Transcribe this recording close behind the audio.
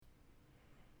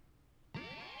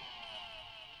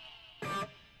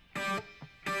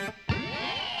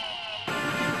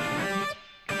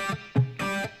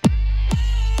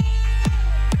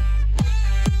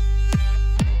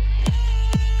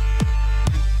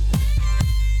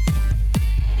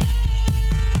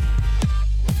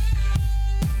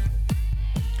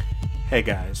Hey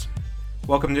guys,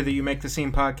 welcome to the You Make the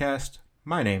Scene podcast.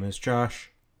 My name is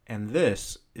Josh, and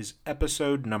this is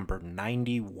episode number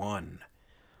 91.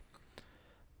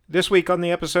 This week on the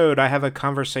episode, I have a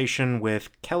conversation with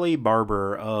Kelly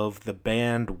Barber of the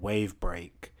band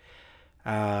Wavebreak.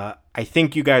 I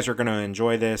think you guys are going to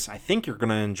enjoy this. I think you're going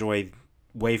to enjoy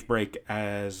Wavebreak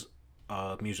as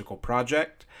a musical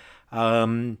project.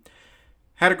 Had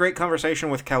a great conversation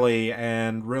with Kelly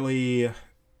and really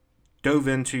dove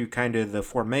into kind of the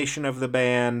formation of the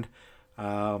band,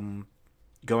 going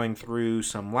through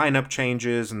some lineup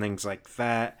changes and things like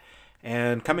that,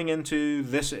 and coming into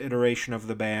this iteration of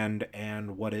the band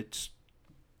and what its,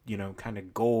 kind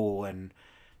of goal and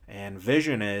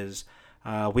vision is.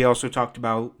 We also talked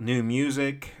about new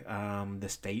music, the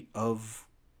state of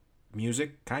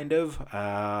music, kind of,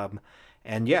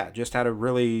 and yeah, just had a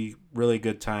really, really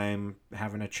good time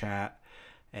having a chat.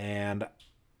 And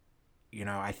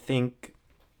I think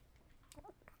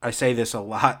I say this a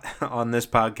lot on this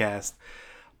podcast,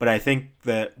 but I think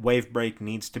that Wavebreak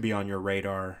needs to be on your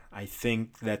radar. I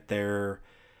think that they're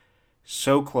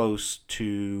so close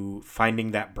to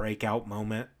finding that breakout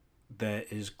moment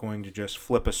that is going to just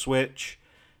flip a switch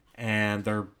and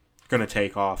they're going to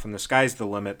take off. And the sky's the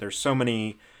limit. There's so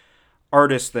many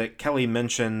artists that Kelly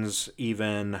mentions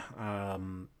even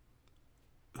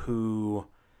who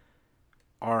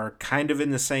are kind of in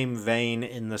the same vein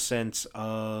in the sense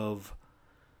of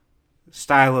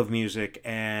style of music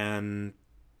and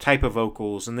type of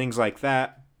vocals and things like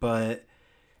that, but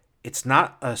it's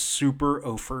not a super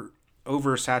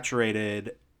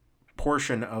oversaturated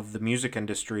portion of the music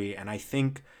industry. And I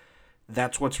think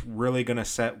that's what's really going to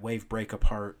set Wavebreak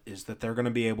apart, is that they're going to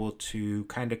be able to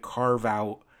kind of carve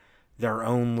out their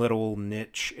own little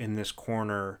niche in this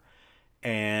corner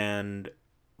and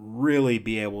really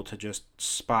be able to just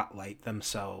spotlight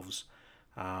themselves.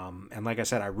 And like I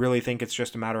said, I really think it's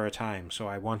just a matter of time. So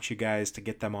I want you guys to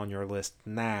get them on your list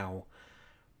now,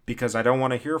 because I don't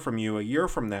want to hear from you a year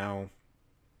from now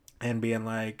and being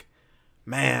like,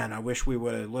 man, I wish we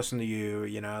would have listened to you.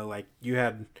 Like you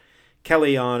had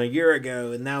Kelly on a year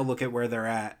ago and now look at where they're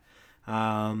at.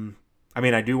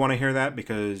 I do want to hear that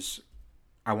because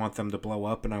I want them to blow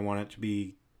up and I want it to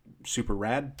be super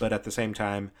rad. But at the same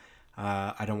time,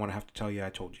 I don't want to have to tell you I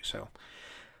told you so.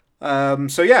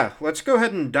 So yeah, let's go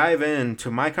ahead and dive into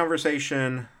my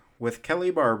conversation with Kelly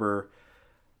Barber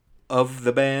of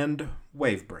the band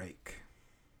Wavebreak.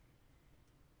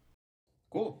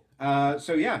 Cool.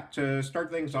 So yeah, to start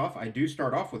things off, I do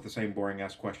start off with the same boring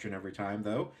ass question every time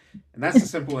though. And that's a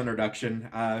simple introduction.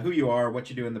 Who you are, what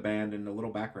you do in the band, and a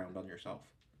little background on yourself.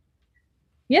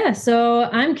 Yeah, so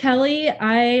I'm Kelly.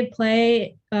 I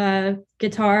play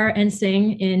guitar and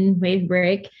sing in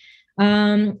Wavebreak.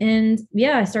 And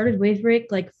yeah, I started Wavebreak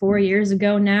like 4 years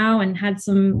ago now and had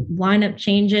some lineup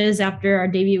changes after our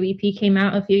debut EP came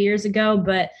out a few years ago.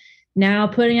 But now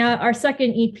putting out our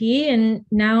second EP, and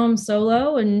now I'm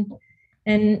solo and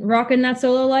rocking that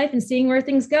solo life and seeing where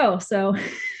things go. So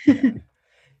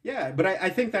Yeah, but I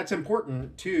think that's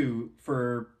important too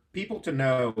for people to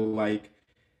know, like,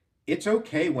 it's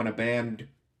okay when a band,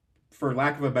 for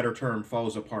lack of a better term,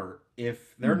 falls apart.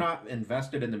 If they're not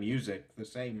invested in the music the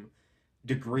same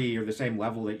degree or the same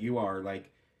level that you are,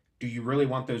 like, do you really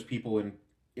want those people in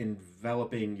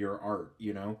enveloping your art?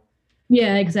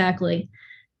 yeah, exactly.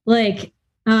 Like,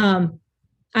 I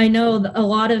know a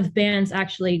lot of bands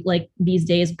actually like these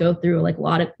days go through like a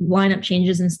lot of lineup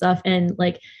changes and stuff. And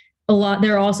like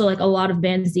there are also like a lot of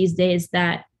bands these days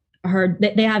that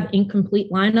they have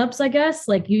incomplete lineups, I guess.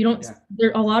 Like you don't, Yeah. there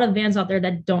are a lot of bands out there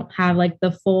that don't have like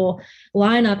the full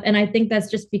lineup. And I think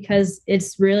that's just because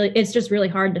it's just really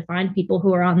hard to find people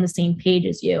who are on the same page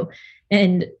as you.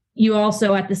 And you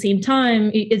also at the same time,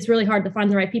 it's really hard to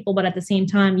find the right people, but at the same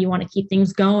time you want to keep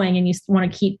things going and you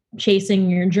want to keep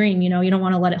chasing your dream. You don't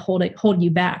want to let it hold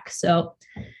you back. So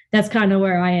that's kind of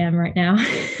where I am right now.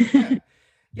 Yeah.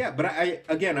 Yeah, but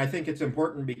I think it's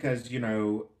important because,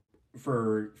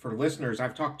 for listeners,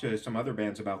 I've talked to some other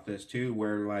bands about this too,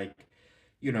 where like,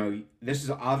 this is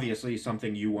obviously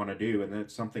something you want to do and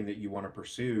it's something that you want to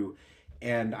pursue.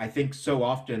 And I think so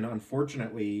often,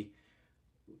 unfortunately,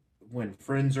 when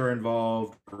friends are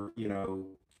involved or,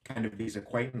 kind of these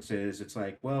acquaintances, it's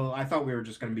like, well, I thought we were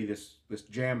just going to be this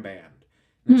jam band.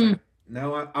 And it's Mm-hmm. like,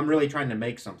 no, I'm really trying to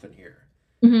make something here.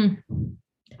 Mm-hmm.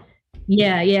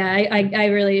 Yeah, I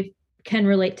really can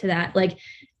relate to that. Like,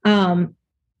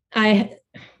 I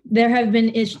there have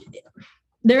been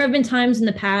there have been times in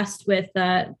the past with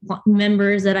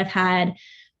members that I've had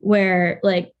where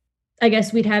like I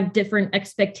guess we'd have different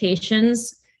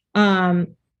expectations.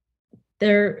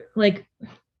 They're like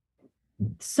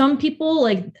some people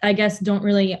like I guess don't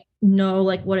really know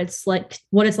like what it's like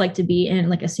to be in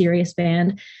like a serious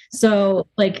band. Right. So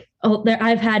like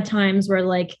I've had times where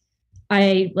like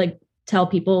I like tell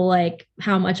people like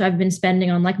how much I've been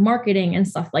spending on like marketing and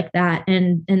stuff like that,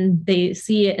 and they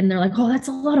see it and they're like, oh, that's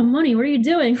a lot of money. What are you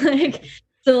doing? Like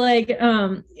so like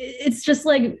it's just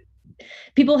like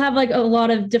people have like a lot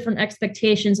of different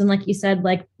expectations, and like you said,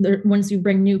 like once you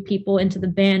bring new people into the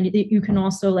band, you can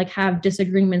also like have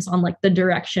disagreements on like the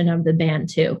direction of the band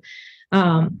too.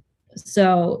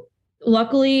 So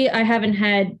luckily I haven't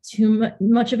had too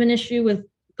much of an issue with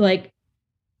like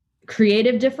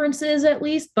creative differences at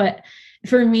least, but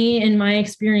for me in my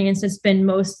experience it's been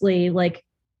mostly like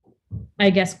I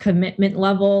guess commitment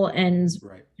level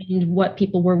Right. and what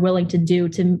people were willing to do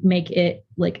to make it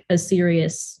like a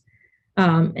serious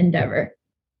endeavor.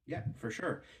 Yeah, for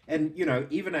sure. And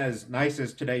even as nice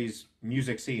as today's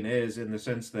music scene is, in the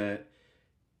sense that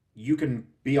you can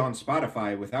be on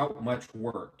Spotify without much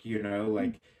work,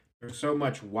 like there's so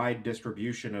much wide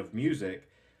distribution of music.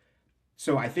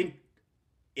 So I think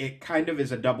it kind of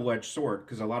is a double-edged sword,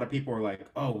 because a lot of people are like,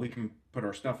 "Oh, we can put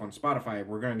our stuff on Spotify.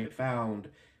 We're going to get found.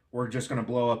 We're just going to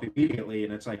blow up immediately."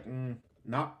 And it's like,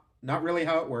 not really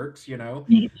how it works, and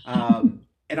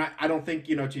I don't think,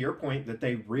 to your point, that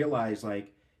they realize,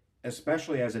 like,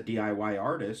 especially as a DIY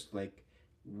artist, like,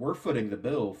 we're footing the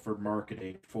bill for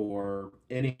marketing, for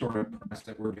any sort of press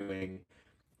that we're doing,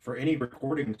 for any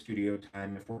recording studio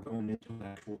time. If we're going into an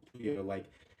actual studio, like,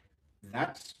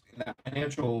 that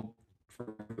financial,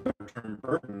 for a better term,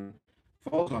 burden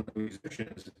falls on the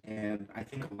musicians. And I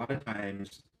think a lot of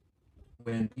times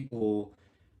when people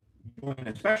join,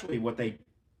 especially what they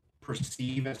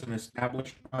perceive as an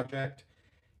established project,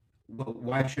 well,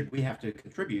 why should we have to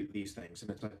contribute these things?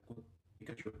 And it's like, well,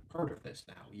 because you're part of this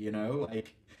now,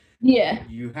 like Yeah.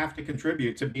 you have to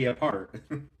contribute to be a part.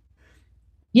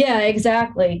 Yeah,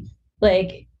 exactly.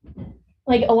 Like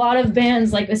like a lot of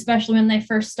bands like especially when they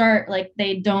first start like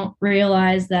they don't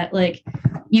realize that like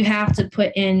you have to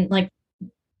put in like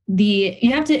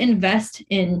you have to invest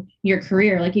in your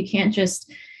career. Like you can't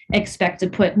just expect to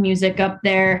put music up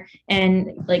there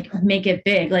and like make it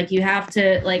big. Like you have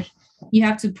to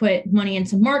put money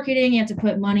into marketing, you have to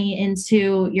put money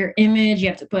into your image, you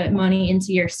have to put money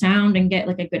into your sound and get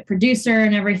like a good producer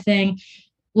and everything.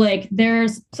 Like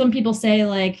there's some people say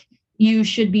like you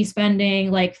should be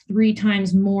spending like 3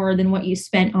 times more than what you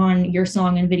spent on your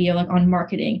song and video like on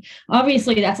marketing.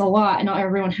 Obviously that's a lot and not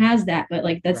everyone has that, but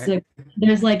like that's Right. the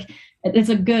there's like it's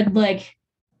a good like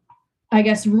I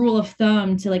guess rule of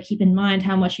thumb to like keep in mind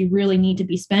how much you really need to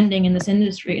be spending in this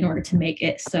industry in order to make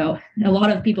it. So a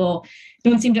lot of people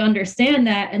don't seem to understand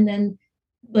that, and then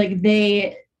like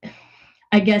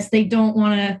I guess they don't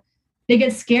want to they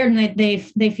get scared and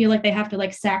they feel like they have to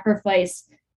like sacrifice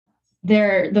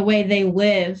the way they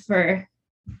live for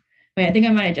wait, I think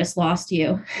I might have just lost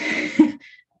you.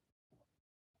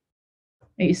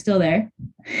 Are you still there?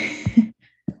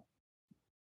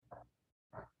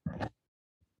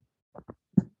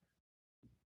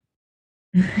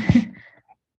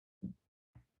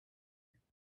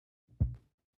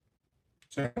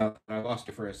 So I lost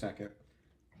you for a second.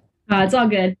 It's all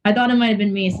good. I thought it might have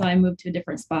been me, so I moved to a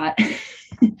different spot.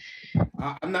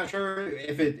 I'm not sure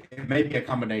if it may be a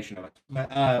combination of it,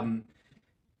 but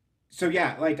so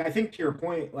yeah, like I think to your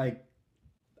point, like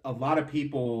a lot of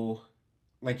people,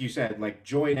 like you said, like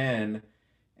join in.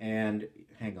 And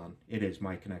hang on, it is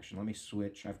my connection. Let me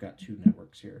switch. I've got two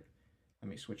networks here. Let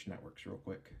me switch networks real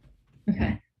quick.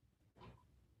 Okay.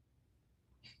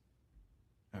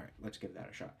 All right, let's give that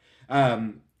a shot.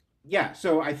 Um, yeah,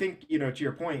 so I think, to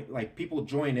your point, like people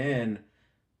join in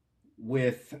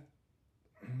with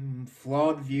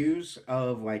flawed views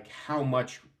of like how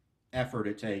much effort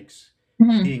it takes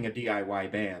Mm-hmm. being a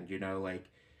DIY band, like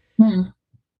Mm-hmm.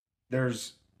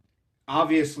 there's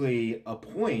obviously a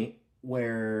point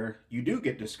where you do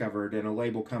get discovered and a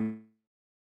label comes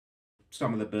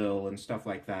some of the bill and stuff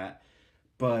like that,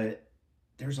 but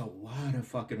there's a lot of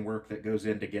fucking work that goes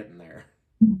into getting there.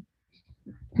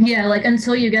 Yeah, like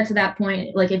until you get to that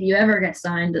point, like if you ever get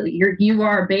signed, you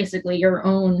are basically your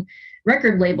own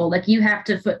record label. Like you have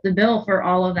to foot the bill for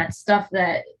all of that stuff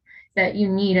that you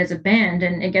need as a band,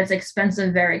 and it gets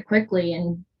expensive very quickly.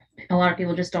 And a lot of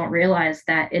people just don't realize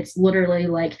that it's literally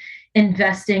like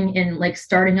investing in like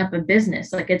starting up a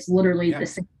business. Like it's literally Yeah. the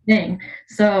same thing.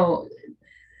 So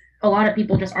a lot of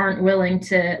people just aren't willing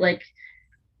to like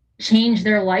change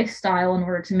their lifestyle in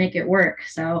order to make it work.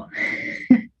 So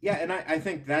Yeah, and I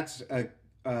think that's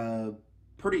a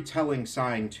pretty telling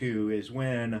sign too, is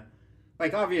when,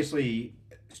 like, obviously,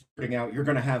 starting out, you're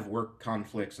going to have work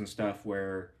conflicts and stuff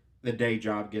where the day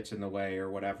job gets in the way or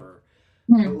whatever.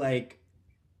 But Mhm. like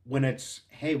when it's,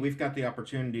 hey, we've got the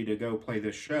opportunity to go play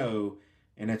this show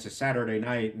and it's a Saturday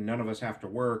night and none of us have to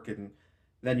work, and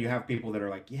then you have people that are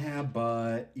like, yeah,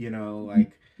 but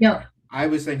like Yep. I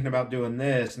was thinking about doing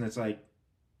this, and it's like,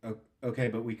 okay,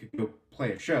 but we could go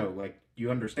play a show. Like,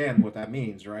 you understand what that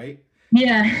means, right?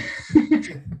 Yeah.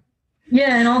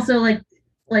 Yeah, and also like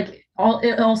all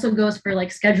it also goes for like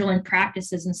scheduling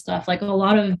practices and stuff. Like a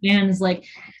lot of bands, like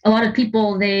a lot of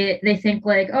people they think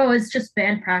like, oh, it's just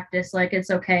band practice, like it's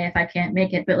okay if I can't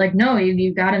make it. But like no,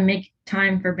 you got to make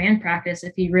time for band practice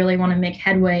if you really want to make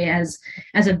headway as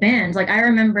a band. Like I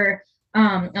remember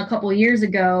a couple years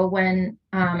ago when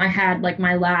I had like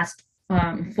my last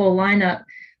full lineup,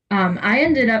 I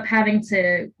ended up having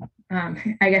to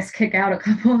I guess kick out a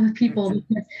couple of people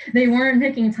because they weren't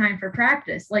making time for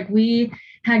practice. Like we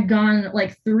had gone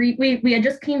like we had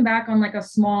just came back on like a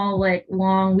small like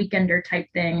long weekender type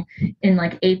thing in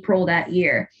like April that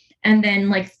year. And then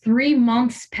like 3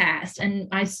 months passed and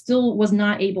I still was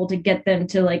not able to get them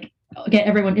to like get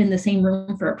everyone in the same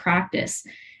room for a practice.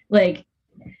 Like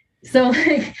so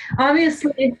like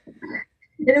obviously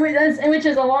which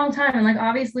is a long time. And like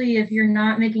obviously if you're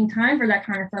not making time for that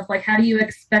kind of stuff, like how do you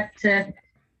expect to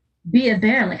be a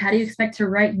band? Like, how do you expect to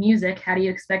write music? How do you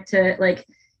expect to like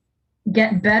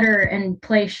get better and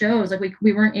play shows? Like,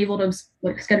 we weren't able to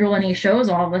like schedule any shows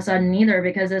all of a sudden either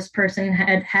because this person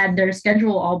had their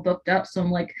schedule all booked up. So I'm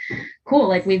like, cool.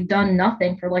 Like, we've done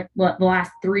nothing for like what, the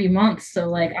last 3 months. So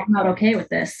like, Right. I'm not okay with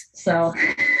this. So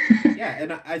Yeah,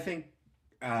 and I think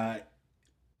uh,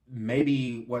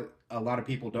 maybe what a lot of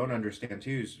people don't understand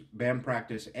too is band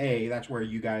practice. That's where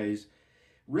you guys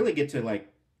really get to like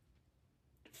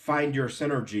find your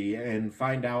synergy and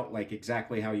find out like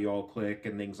exactly how you all click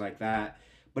and things like that.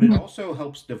 But it also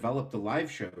helps develop the live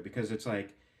show because it's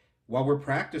like while we're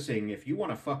practicing, if you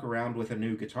want to fuck around with a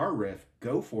new guitar riff,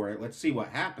 go for it. Let's see what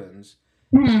happens,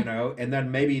 and then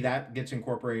maybe that gets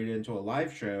incorporated into a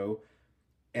live show.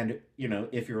 And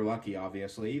if you're lucky,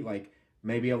 obviously, like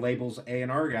maybe a label's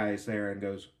A&R guy's there and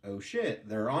goes, "Oh shit,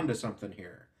 they're onto something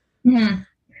here."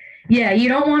 yeah, you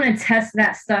don't want to test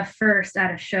that stuff first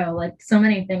at a show. Like so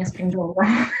many things can go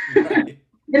wrong. Right.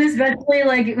 And especially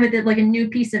like with it, like a new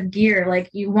piece of gear, like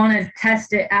you want to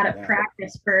test it at a Yeah.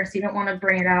 practice first. You don't want to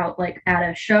bring it out like at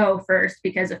a show first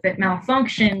because if it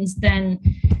malfunctions, then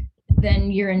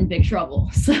you're in big trouble.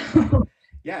 Right. So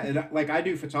Yeah, and like I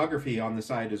do photography on the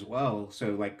side as well.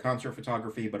 So like concert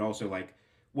photography, but also like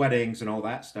weddings and all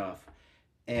that stuff.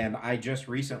 And I just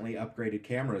recently upgraded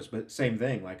cameras, but same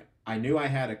thing. Like I knew I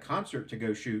had a concert to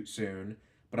go shoot soon,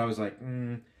 but I was like,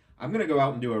 I'm gonna go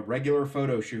out and do a regular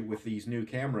photo shoot with these new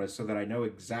cameras so that I know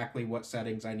exactly what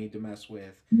settings I need to mess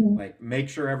with. Like make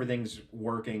sure everything's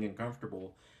working and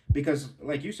comfortable. Because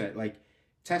like you said, like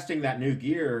testing that new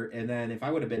gear, and then if I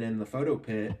would have been in the photo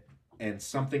pit and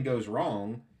something goes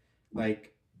wrong,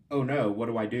 like, oh no, what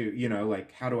do I do?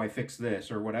 Like how do I fix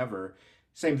this or whatever.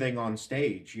 Same thing on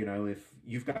stage, if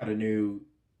you've got a new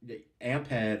amp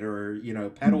head or,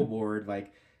 pedal board,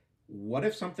 like what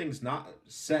if something's not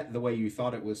set the way you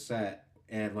thought it was set,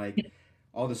 and like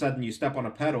all of a sudden you step on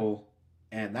a pedal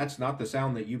and that's not the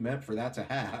sound that you meant for that to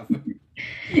have.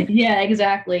 yeah,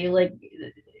 exactly. Like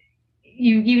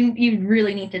you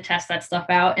really need to test that stuff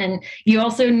out, and you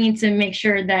also need to make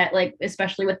sure that like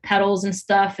especially with pedals and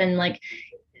stuff, and like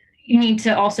you need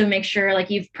to also make sure like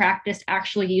you've practiced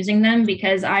actually using them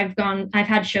because I've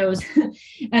had shows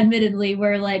admittedly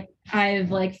where like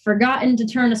I've like forgotten to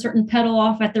turn a certain pedal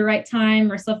off at the right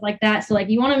time or stuff like that. So like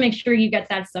you want to make sure you get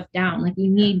that stuff down. Like you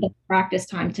Yeah. need the practice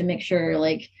time to make sure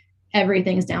like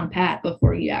everything's down pat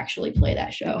before you actually play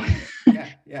that show.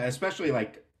 Yeah, especially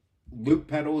like loop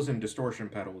pedals and distortion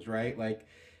pedals, right? Like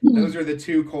those are the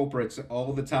two culprits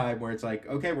all the time where it's like,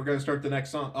 okay, we're gonna start the next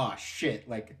song. Oh shit,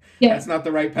 like Yeah. that's not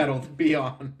the right pedal to be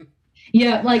on.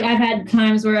 Yeah, like I've had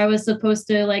times where I was supposed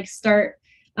to like start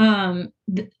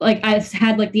like I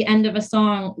had like the end of a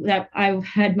song that I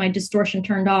had my distortion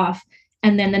turned off,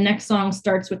 and then the next song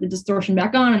starts with the distortion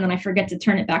back on, and then I forget to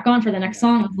turn it back on for the next Yeah.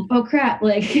 song. I'm like, oh crap.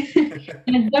 Like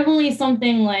and it's definitely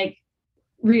something like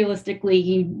realistically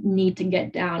you need to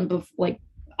get down before like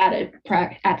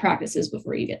at practices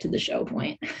before you get to the show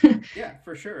point. Yeah,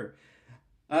 for sure.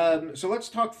 So let's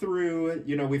talk through,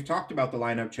 we've talked about the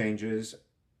lineup changes.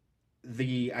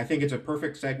 I think it's a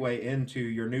perfect segue into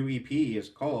your new EP is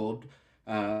called,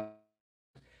 uh,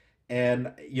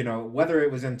 and whether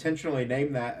it was intentionally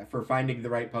named that for finding the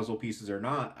right puzzle pieces or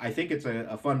not, I think it's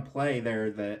a fun play there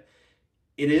that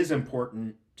it is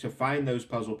important to find those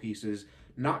puzzle pieces,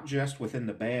 not just within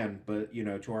the band, but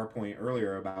to our point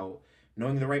earlier about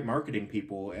knowing the right marketing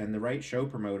people and the right show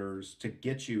promoters to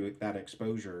get you that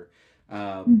exposure. Um,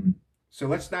 Mhm. so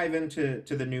let's dive into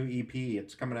the new EP.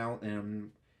 It's coming out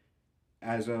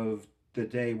as of the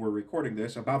day we're recording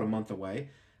this, about a month away.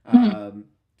 Mhm.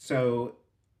 So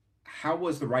how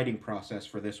was the writing process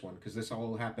for this one? Because this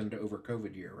all happened over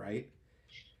COVID year, right?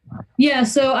 Yeah,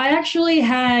 so I actually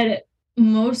had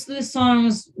most of the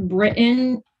songs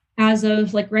written as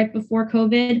of like right before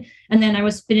COVID. And then I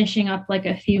was finishing up like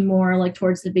a few more like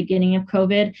towards the beginning of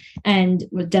COVID and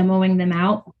was demoing them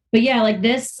out. But yeah, like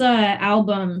this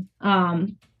album,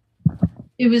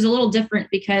 it was a little different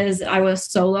because I was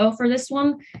solo for this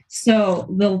one. So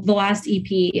the last EP,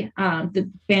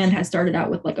 the band had started out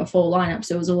with like a full lineup,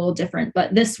 so it was a little different.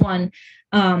 But this one,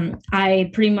 I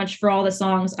pretty much for all the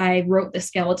songs, I wrote the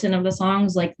skeleton of the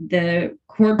songs, like the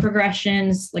chord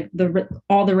progressions, like the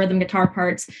all the rhythm guitar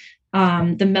parts,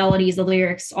 the melodies, the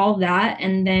lyrics, all that,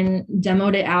 and then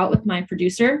demoed it out with my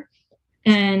producer.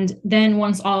 And then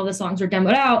once all of the songs were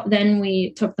demoed out, then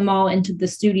we took them all into the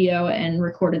studio and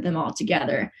recorded them all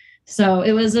together. So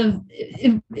it was a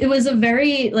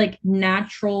very like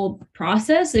natural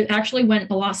process. It actually went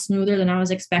a lot smoother than I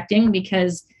was expecting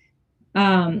because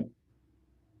um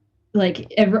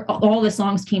all the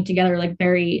songs came together like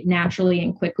very naturally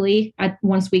and quickly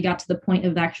once we got to the point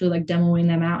of actually like demoing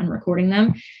them out and recording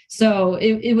them. So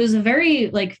it was a very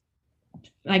like,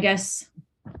 I guess,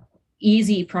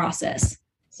 easy process.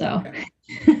 So Okay.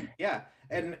 Yeah.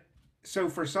 And so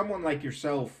for someone like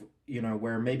yourself,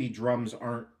 where maybe drums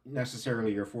aren't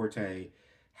necessarily your forte,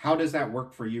 how does that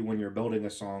work for you when you're building a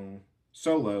song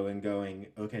solo and going,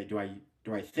 okay, do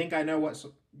I think I know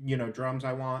drums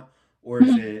I want, or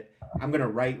is it I'm going to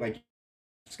write like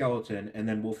skeleton and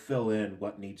then we'll fill in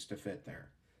what needs to fit there?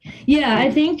 yeah, I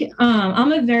think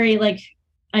I'm a very like,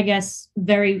 I guess,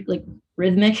 very like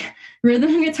rhythmic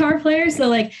rhythm guitar player. So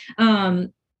like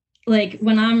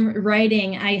when I'm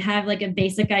writing, I have like a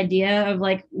basic idea of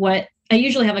like what I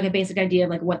usually have like a basic idea of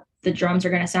like what the drums are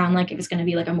going to sound like, if it's going to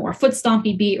be like a more foot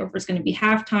stompy beat or if it's going to be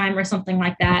halftime or something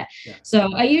like that. Yeah.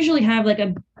 So I usually have like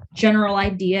a general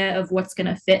idea of what's going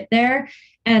to fit there.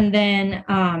 And then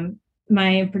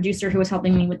my producer who was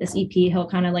helping me with this EP, he'll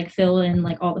kind of like fill in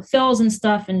like all the fills and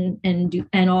stuff and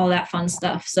all that fun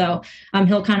stuff. So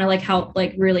he'll kind of like help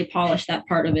like really polish that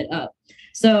part of it up.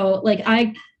 So like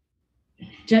I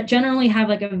generally have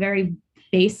like a very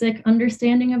basic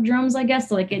understanding of drums, I guess.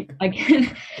 So like I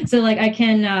can, so like I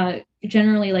can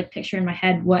generally like picture in my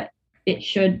head what it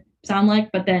should sound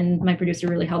like, but then my producer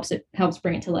really helps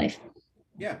bring it to life.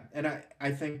 Yeah, and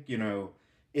I think,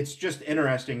 it's just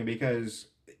interesting because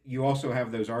you also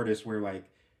have those artists where like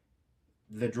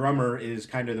the drummer is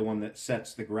kind of the one that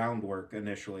sets the groundwork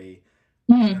initially,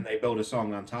 and then Mm-hmm. they build a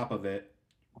song on top of it.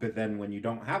 But then when you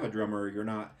don't have a drummer, you're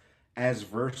not as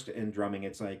versed in drumming.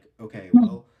 It's like, okay,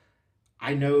 well,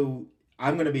 I know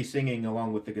I'm going to be singing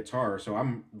along with the guitar, so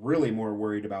I'm really more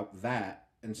worried about that,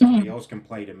 and somebody Mm-hmm. else can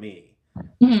play to me.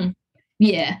 Mm-hmm.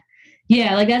 Yeah.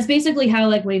 Yeah, like that's basically how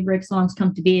like wave break songs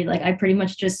come to be. Like I pretty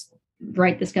much just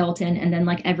write the skeleton and then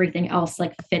like everything else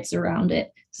like fits around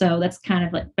it. So that's kind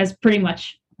of like that's pretty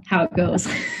much how it goes.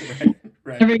 Right,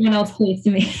 right. Everyone else plays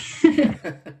to me.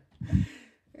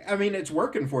 I mean, it's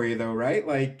working for you though, right?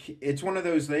 Like, it's one of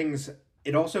those things.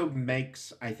 It also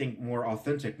makes, I think, more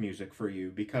authentic music for you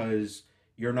because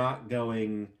you're not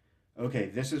going, okay,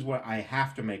 this is what I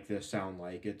have to make this sound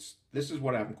like. This is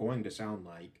what I'm going to sound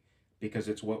like because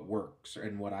it's what works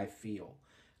and what I feel.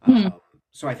 Hmm.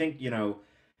 So I think,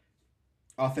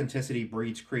 authenticity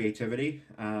breeds creativity.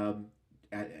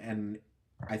 And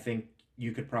I think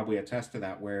you could probably attest to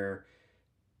that where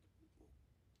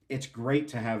it's great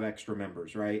to have extra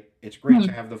members, right? It's great to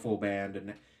Hmm. have the full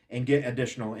band and get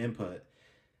additional input.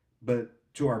 But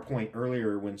to our point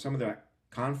earlier, when some of that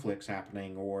conflicts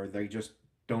happening or they just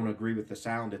don't agree with the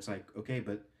sound, it's like, okay,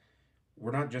 but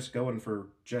we're not just going for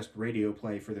just radio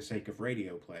play for the sake of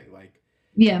radio play. Like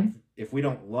Yeah. if we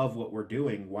don't love what we're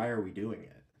doing, why are we doing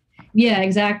it? Yeah,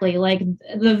 exactly. Like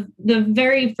the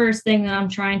very first thing that I'm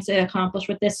trying to accomplish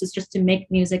with this is just to make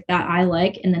music that I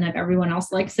like, and then if everyone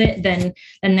else likes it, then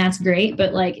that's great.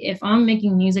 But like if I'm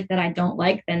making music that I don't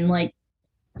like, then like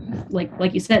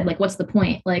you said, like what's the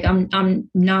point? Like I'm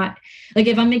not like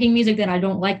if I'm making music that I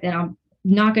don't like, then I'm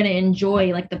not going to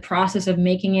enjoy like the process of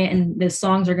making it, and the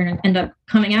songs are going to end up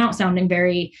coming out sounding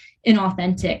very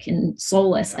inauthentic and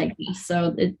soulless, Yeah. I guess.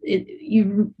 So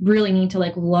you really need to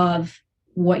like love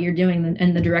what you're doing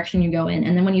and the direction you go in.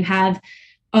 And then when you have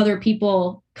other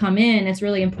people come in, it's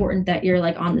really important that you're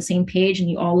like on the same page and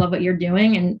you all love what you're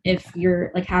doing. And if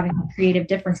you're like having creative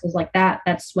differences like that,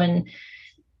 that's when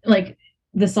like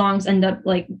the songs end up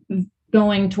like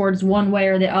going towards one way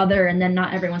or the other, and then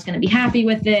not everyone's going to be happy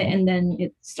with it, and then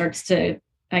it starts to,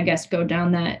 I guess, go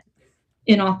down that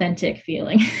inauthentic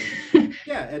feeling.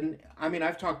 Yeah, and I mean,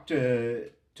 I've talked to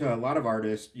a lot of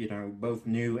artists, you know, both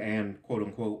new and quote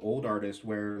unquote old artists,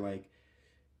 where like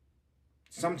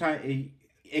sometimes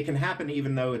it can happen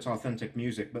even though it's authentic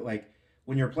music, but like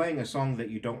when you're playing a song that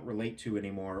you don't relate to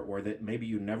anymore, or that maybe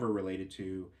you never related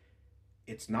to,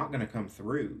 it's not going to come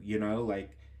through, you know,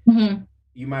 like Mm-hmm.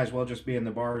 you might as well just be in the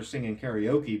bar singing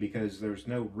karaoke because there's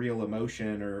no real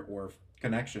emotion or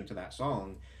connection to that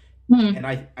song. Mm-hmm. And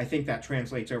I think that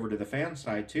translates over to the fan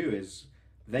side too, is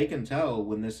they can tell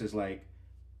when this is like,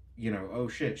 you know, oh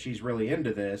shit, she's really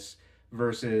into this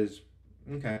versus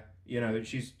okay, you know,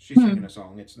 she's singing Mm-hmm. a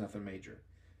song, it's nothing major.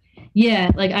 Yeah,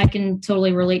 like I can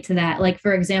totally relate to that. Like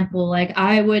for example, like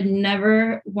I would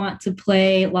never want to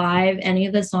play live any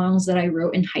of the songs that I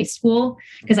wrote in high school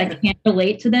because I can't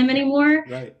relate to them anymore.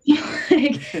 Right.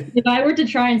 Like if I were to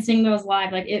try and sing those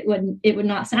live, like it would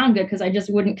not sound good because I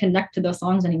just wouldn't connect to those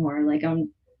songs anymore. Like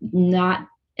I'm not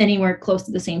anywhere close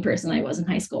to the same person I was in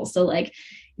high school. So like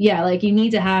yeah, like you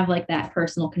need to have like that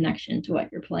personal connection to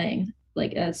what you're playing.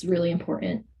 Like that's really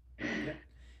important. Yeah.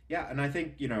 Yeah, and I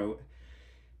think, you know,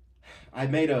 I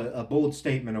made a bold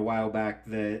statement a while back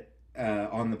that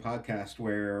on the podcast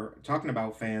where talking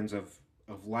about fans of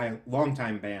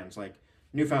longtime bands like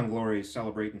Newfound Glory is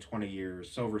celebrating 20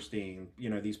 years, Silverstein, you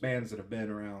know, these bands that have been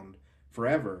around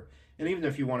forever. And even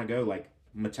if you want to go like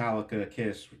Metallica,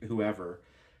 Kiss, whoever,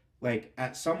 like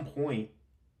at some point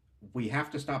we have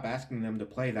to stop asking them to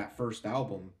play that first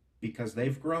album because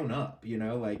they've grown up, you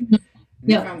know, like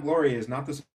Yep. Newfound Glory is not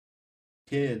the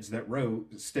kids that wrote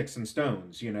Sticks and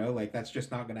Stones, you know, like that's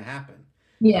just not going to happen.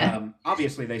 Yeah.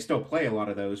 Obviously, they still play a lot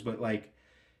of those, but like,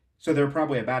 so they're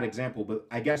probably a bad example. But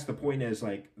I guess the point is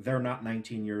like they're not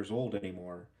 19 years old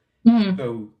anymore. Mhm.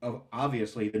 So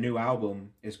obviously, the new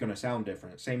album is going to sound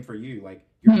different. Same for you. Like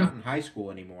you're not Mhm. in high school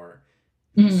anymore.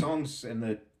 These Mhm. songs and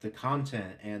the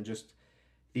content and just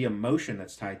the emotion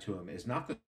that's tied to them is not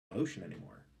the emotion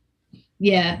anymore.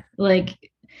 Yeah, like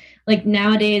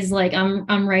nowadays like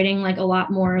I'm writing like a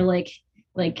lot more like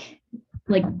like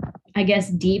I guess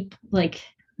deep like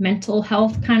mental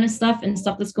health kind of stuff and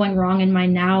stuff that's going wrong in my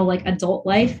now like adult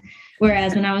life,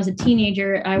 whereas when I was a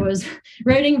teenager I was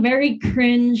writing very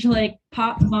cringe like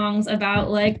pop songs about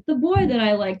like the boy that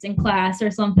I liked in class or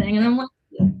something, and I'm like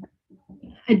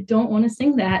I don't want to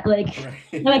sing that. Like,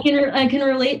 and Right. I can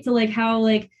relate to like how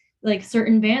like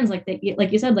certain bands like they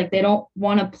like you said like they don't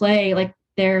want to play like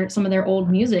their some of their old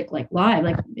music like live,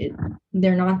 like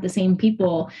they're not the same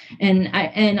people, and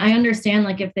I understand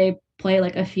like if they play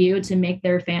like a few to make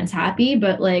their fans happy,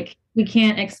 but like we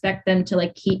can't expect them to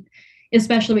like keep,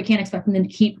 especially we can't expect them to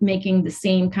keep making the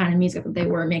same kind of music that they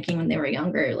were making when they were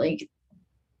younger. Like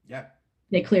Yeah.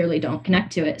 they clearly don't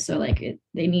connect to it, so like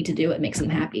they need to do what makes them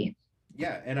happy.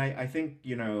 Yeah, and I think,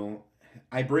 you know,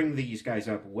 I bring these guys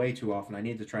up way too often. I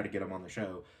need to try to get them on the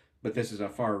show, but this is a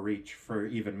far reach for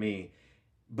even me.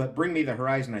 But Bring Me the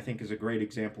Horizon, I think, is a great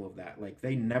example of that. Like,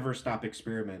 they never stop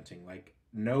experimenting. Like,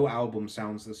 no album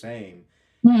sounds the same.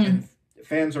 Hmm. And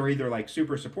fans are either, like,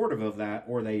 super supportive of that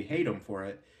or they hate them for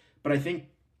it. But I think,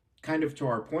 kind of to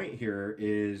our point here,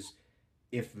 is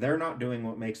if they're not doing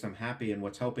what makes them happy and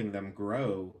what's helping them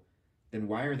grow, then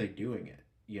why are they doing it?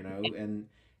 You know, and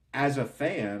as a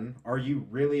fan, are you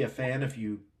really a fan if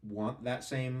you want that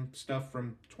same stuff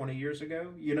from 20 years ago?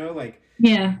 You know, like,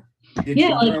 Yeah. did Yeah,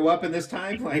 you like grow up in this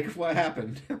time? Like, what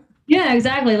happened? yeah,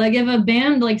 exactly. Like if a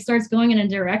band like starts going in a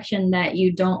direction that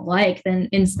you don't like, then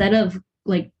instead of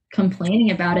like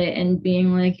complaining about it and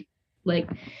being like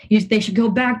they should go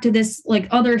back to this like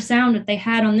other sound that they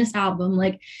had on this album,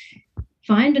 like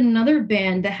find another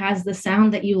band that has the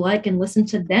sound that you like and listen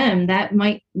to them. That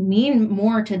might mean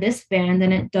more to this band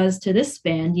than it does to this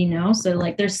band, you know? So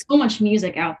like there's so much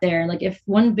music out there. Like if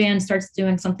one band starts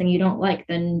doing something you don't like,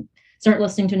 then start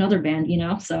listening to another band, you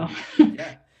know? So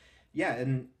Yeah. Yeah,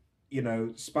 and you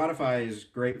know, Spotify is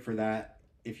great for that.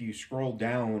 If you scroll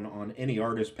down on any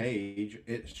artist page,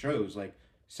 it shows like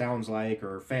sounds like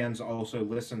or fans also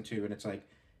listen to, and it's like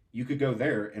you could go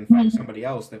there and find mm-hmm. somebody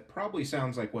else that probably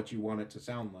sounds like what you want it to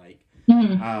sound like.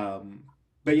 Mm-hmm. Um,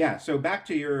 but yeah, so back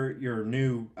to your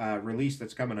new release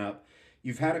that's coming up.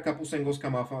 You've had a couple singles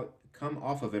come off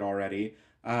of it already.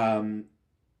 Um,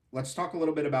 let's talk a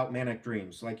little bit about Manic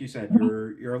Dreams. Like you said,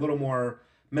 you're a little more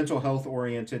mental health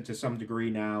oriented to some degree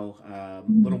now. A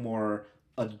little more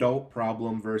adult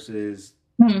problem versus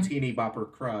Mm-hmm. teeny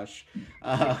bopper crush.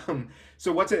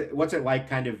 So what's it like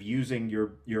kind of using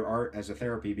your art as a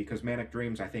therapy? Because Manic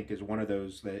Dreams, I think, is one of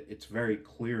those that it's very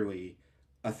clearly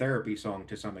a therapy song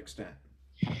to some extent.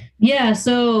 Yeah,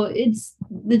 so it's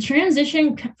the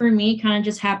transition for me kind of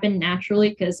just happened naturally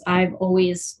because I've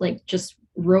always like just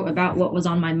wrote about what was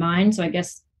on my mind. So I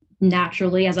guess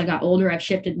naturally as I got older, I've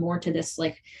shifted more to this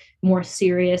like more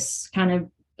serious kind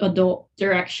of adult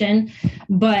direction.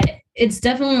 But it's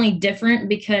definitely different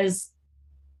because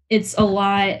it's a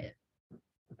lot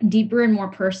deeper and more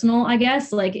personal, I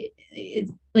guess. Like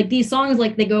these songs,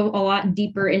 like they go a lot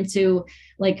deeper into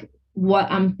like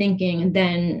what I'm thinking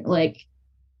than like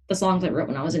the songs I wrote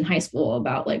when I was in high school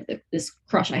about like this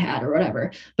crush I had or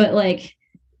whatever. But like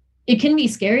it can be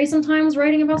scary sometimes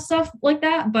writing about stuff like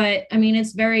that. But I mean,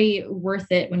 it's very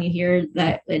worth it when you hear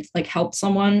that it's like helped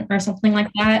someone or something like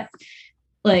that.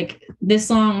 Like this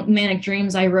song Manic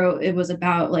Dreams I wrote, it was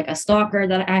about like a stalker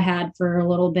that I had for a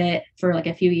little bit for like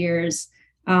a few years,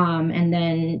 and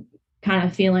then kind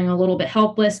of feeling a little bit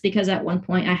helpless because at one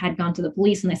point I had gone to the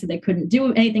police and they said they couldn't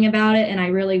do anything about it, and I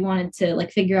really wanted to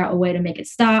like figure out a way to make it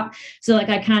stop. So like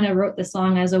I kind of wrote the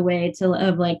song as a way to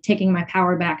of like taking my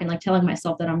power back and like telling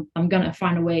myself that I'm gonna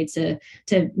find a way to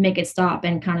make it stop,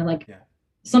 and kind of like Yeah.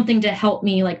 something to help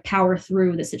me like power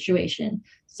through the situation.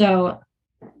 So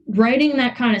writing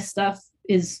that kind of stuff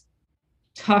is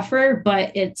tougher,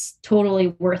 but it's totally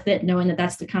worth it knowing that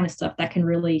that's the kind of stuff that can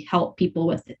really help people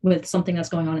with something that's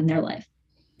going on in their life.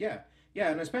 Yeah. Yeah,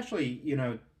 and especially,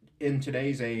 in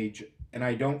today's age, and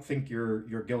I don't think you're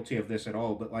guilty of this at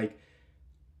all, but like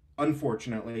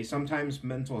unfortunately, sometimes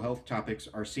mental health topics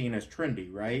are seen as trendy,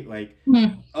 right? Like,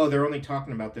 Mm. oh, they're only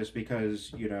talking about this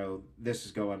because, this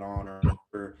is going on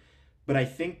or but I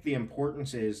think the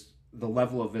importance is the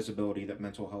level of visibility that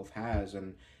mental health has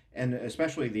and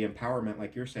especially the empowerment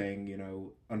like you're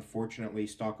saying, unfortunately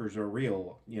stalkers are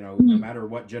real, no Mm. matter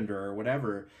what gender or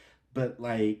whatever. But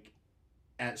like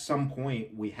at some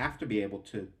point we have to be able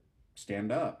to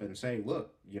stand up and say,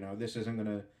 look, this isn't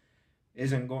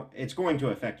going it's going to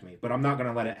affect me, but I'm not going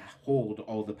to let it hold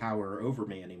all the power over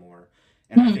me anymore.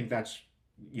 And I Mm. think that's,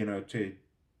 to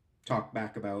talk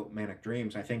back about Manic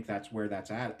Dreams, I think that's where that's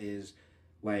at is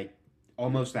like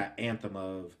almost that anthem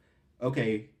of,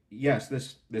 okay, yes,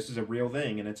 this is a real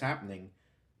thing and it's happening.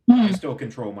 I Mm. still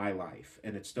control my life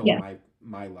and it's still Yeah.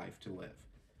 my life to live.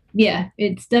 Yeah,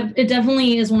 it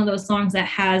definitely is one of those songs that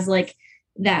has like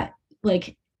that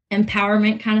like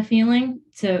empowerment kind of feeling.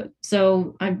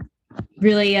 So I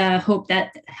really hope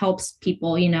that helps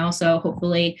people, so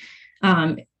hopefully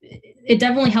it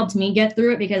definitely helped me get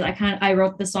through it because I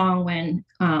wrote the song when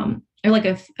or like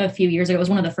a few years ago. It was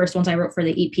one of the first ones I wrote for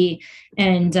the EP,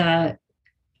 and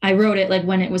I wrote it like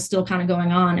when it was still kind of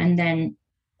going on, and then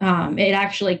it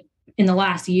actually in the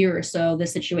last year or so the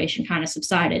situation kind of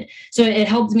subsided, so it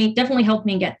helped me, definitely helped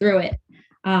me get through it.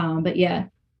 But yeah.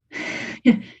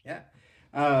 Yeah.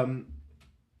 Um,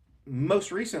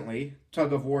 Most recently,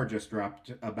 Tug of War just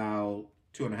dropped about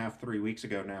 2.5, 3 weeks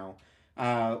ago now.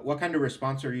 What kind of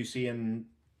response are you seeing,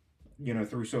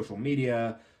 through social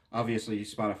media? Obviously,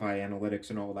 Spotify analytics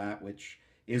and all that, which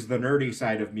is the nerdy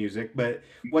side of music. But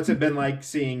what's it been like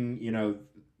seeing,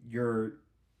 your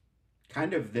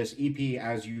kind of this EP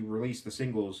as you release the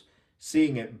singles,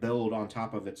 seeing it build on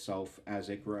top of itself as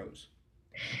it grows?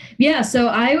 Yeah, so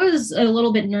I was a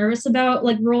little bit nervous about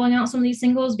like rolling out some of these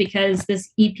singles because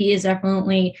this EP is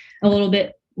definitely a little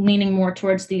bit leaning more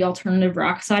towards the alternative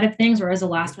rock side of things, whereas the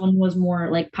Mm-hmm. last one was more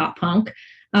like pop punk.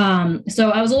 So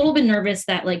I was a little bit nervous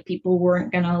that like people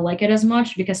weren't gonna like it as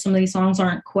much because some of these songs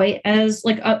aren't quite as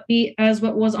like upbeat as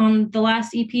what was on the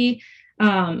last EP.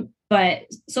 But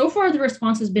so far the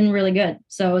response has been really good.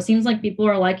 So it seems like people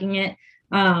are liking it.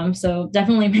 So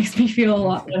definitely makes me feel a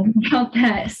lot better about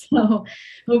that. So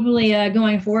hopefully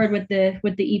going forward with the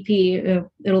EP,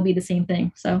 it'll be the same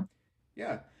thing. So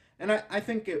Yeah, and I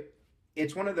think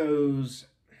it's one of those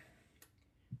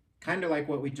kind of like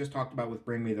what we just talked about with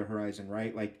Bring Me the Horizon,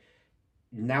 right? Like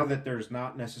now that there's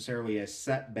not necessarily a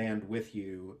set band with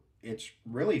you, it's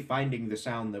really finding the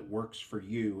sound that works for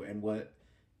you and what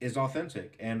is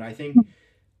authentic. And I think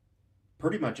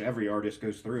pretty much every artist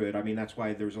goes through it. I mean, that's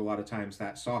why there's a lot of times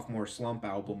that sophomore slump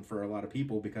album for a lot of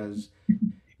people because,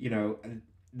 you know,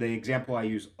 the example I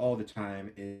use all the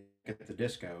time is at the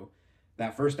Disco.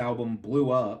 That first album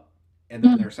blew up, and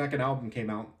then their second album came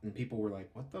out, and people were like,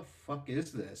 "What the fuck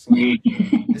is this? Like,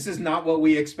 this is not what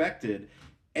we expected."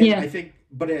 And yeah. I think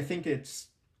it's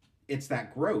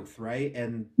that growth, right?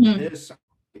 And Mm. this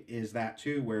is that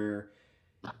too, where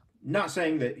not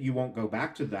saying that you won't go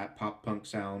back to that pop punk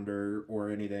sound or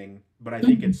anything, but I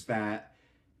think Mm. it's that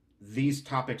these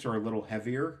topics are a little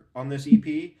heavier on this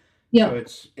EP, so Yep.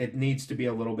 it needs to be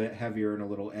a little bit heavier and a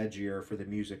little edgier for the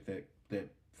music that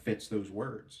fits those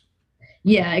words.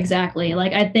 Yeah, exactly.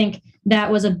 Like I think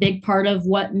that was a big part of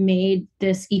what made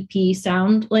this EP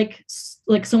sound like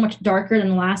so much darker than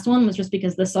the last one, was just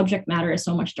because the subject matter is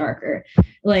so much darker.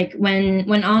 Like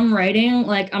when I'm writing,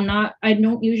 like I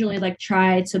don't usually like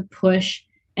try to push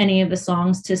any of the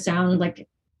songs to sound like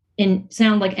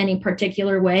any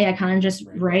particular way. I kind of just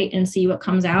Right. write and see what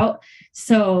comes out.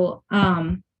 So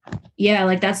yeah,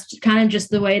 like that's kind of just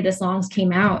the way the songs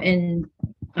came out. And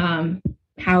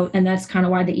how, and that's kind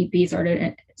of why the EP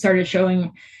started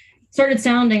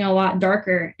sounding a lot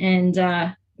darker. And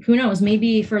who knows,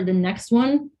 maybe for the next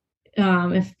one,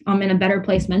 if I'm in a better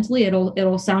place mentally,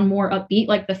 it'll sound more upbeat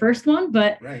like the first one.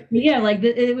 But Right. yeah, like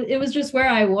it was just where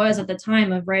I was at the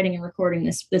time of writing and recording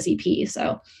this EP.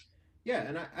 So Yeah,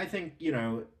 and I think,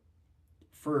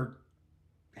 for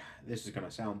this is going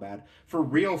to sound bad, for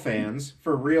real fans,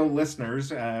 for real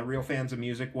listeners, real fans of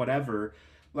music, whatever,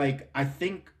 like, I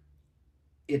think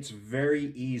it's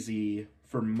very easy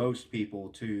for most people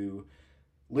to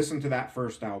listen to that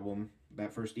first album,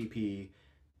 that first EP,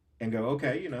 and go,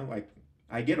 okay, like,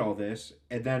 I get all this,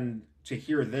 and then to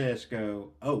hear this,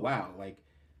 go, oh wow, like,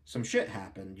 some shit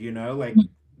happened, like,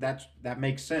 that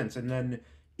makes sense. And then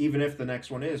even if the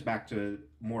next one is back to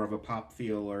more of a pop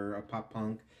feel or a pop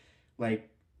punk, like,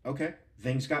 okay,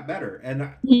 things got better. And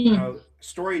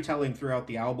storytelling throughout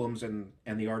the albums and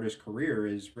the artist's career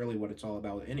is really what it's all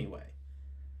about anyway.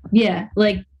 yeah,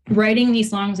 like writing these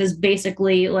songs is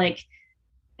basically like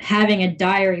having a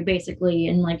diary basically,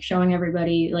 and like showing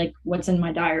everybody like what's in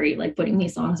my diary, like putting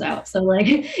these songs out. So like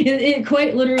it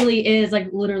quite literally is like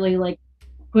literally like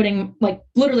putting like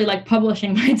literally like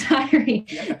publishing my diary.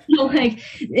 Yeah. So like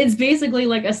it's basically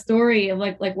like a story of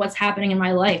like what's happening in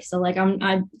my life. So like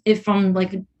I if I'm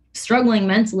like struggling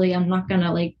mentally, I'm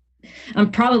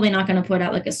probably not gonna put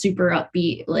out like a super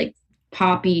upbeat like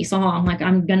poppy song. Like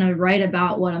I'm gonna write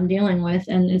about what I'm dealing with,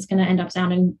 and it's gonna end up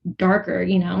sounding darker,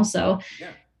 so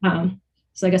Yeah. um,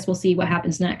 so I guess we'll see what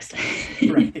happens next.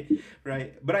 Right.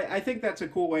 Right. But I think that's a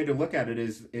cool way to look at it,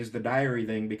 is the diary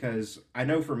thing, because I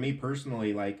know for me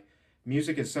personally, like,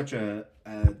 music is such a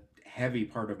heavy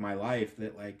part of my life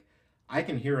that, like, I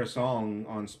can hear a song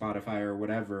on Spotify or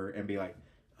whatever and be like,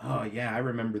 oh yeah, I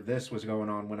remember this was going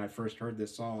on when I first heard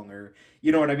this song, or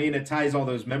you know what I mean? It ties all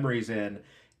those memories in.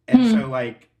 And so, Mm,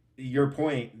 like, your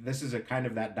point, this is a kind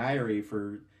of that diary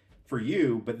for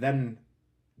you, but then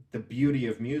the beauty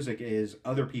of music is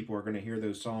other people are going to hear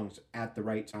those songs at the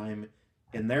right time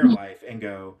in their mm, life and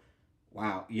go,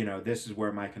 wow, this is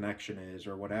where my connection is,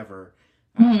 or whatever.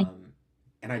 mm, um,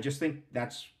 and I just think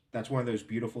that's one of those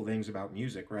beautiful things about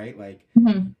music, right? Like,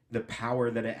 mm, the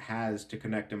power that it has to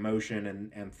connect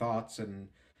emotion and thoughts, and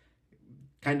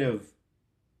kind of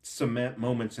cement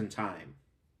moments in time.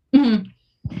 mm.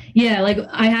 Yeah, like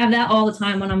I have that all the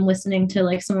time when I'm listening to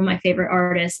like some of my favorite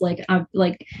artists. Like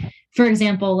for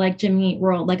example, like Jimmy Eat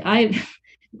World. Like I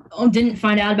didn't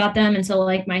find out about them until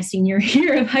like my senior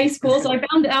year of high school. So I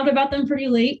found out about them pretty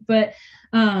late. But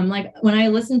like when I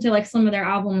listen to like some of their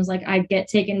albums, like I get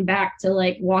taken back to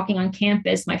like walking on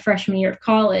campus my freshman year of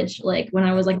college, like when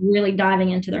I was like really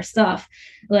diving into their stuff.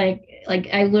 Like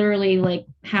I literally like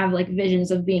have like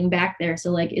visions of being back there. So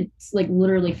like it's like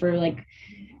literally for like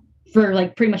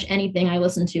pretty much anything I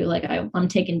listen to, like I'm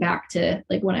taken back to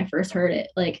like when I first heard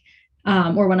it, like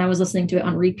or when I was listening to it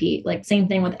on repeat. Like same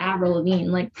thing with Right. Avril Lavigne.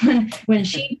 Like when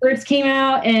she first came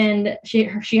out and she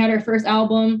had her first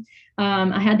album,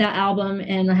 I had that album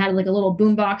and I had like a little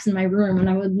boombox in my room, and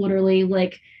I would literally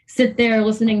like sit there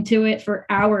listening to it for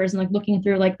hours and like looking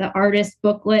through like the artist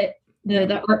booklet, Yep.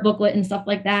 the art booklet and stuff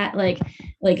like that. Like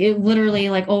it literally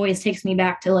like always takes me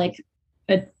back to like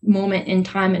a moment in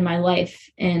time in my life.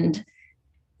 And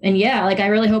yeah, like I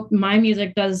really hope my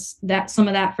music does that, some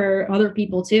of that for other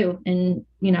people too, and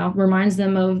reminds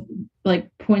them of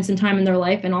like points in time in their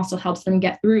life, and also helps them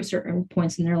get through certain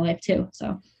points in their life too.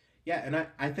 So Yeah, and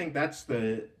I think that's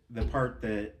the part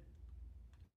that,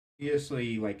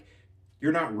 obviously, like,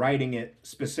 you're not writing it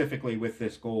specifically with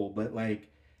this goal, but, like,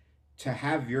 to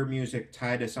have your music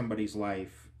tied to somebody's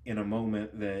life in a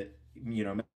moment that,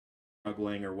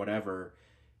 struggling or whatever,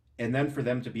 and then for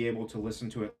them to be able to listen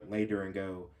to it later and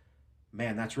go,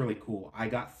 man, that's really cool. I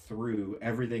got through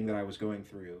everything that I was going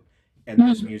through, and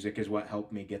this mm-hmm. music is what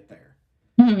helped me get there.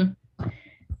 Mm-hmm.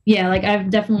 Yeah, like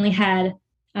I've definitely had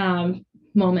um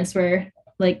moments where,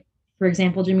 like, for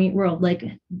example, Jimmy Eat World, like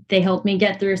they helped me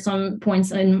get through some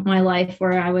points in my life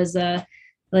where I was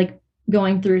like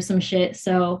going through some shit.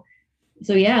 So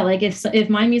yeah, like if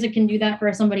my music can do that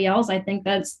for somebody else, I think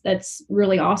that's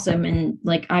really awesome. And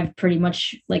like I've pretty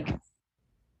much like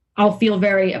I'll feel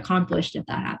very accomplished if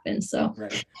that happens. So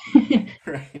Right.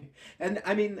 Right. And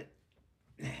I mean,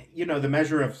 the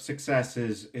measure of success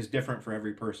is different for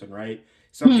every person, right?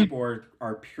 Some Mhm. people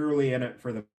are purely in it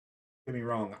for the, get me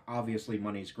wrong, obviously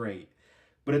money's great.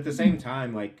 But at the same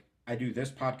time, like I do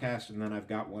this podcast and then I've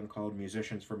got one called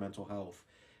Musicians for Mental Health.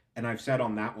 And I've said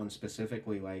on that one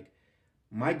specifically, like,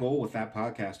 my goal with that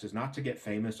podcast is not to get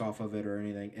famous off of it or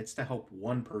anything. It's to help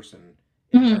one person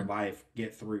in their Mhm. life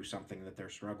get through something that they're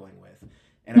struggling with.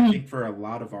 And I Mhm. think for a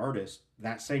lot of artists,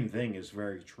 that same thing is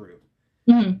very true.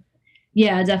 Mhm.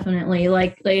 Yeah, definitely.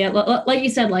 Like you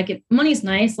said, like if money's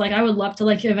nice. Like I would love to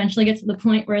like eventually get to the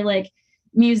point where like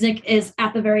music is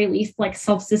at the very least like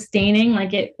self-sustaining.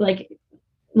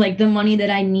 Like the money that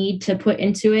I need to put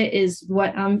into it is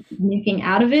what I'm making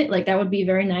out of it. Like that would be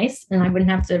very nice, and I wouldn't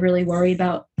have to really worry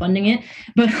about funding it.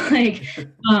 But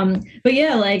but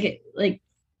yeah, like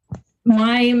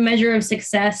my measure of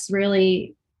success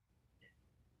really,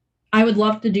 I would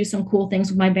love to do some cool things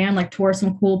with my band, like tour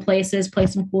some cool places, play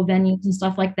some cool venues and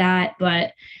stuff like that.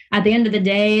 But at the end of the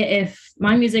day, if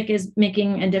my music is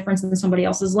making a difference in somebody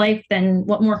else's life, then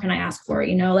what more can I ask for?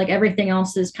 You know, like everything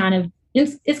else is kind of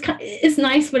it's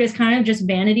nice, but it's kind of just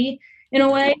vanity in a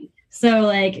Right. way. So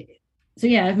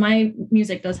yeah, if my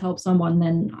music does help someone,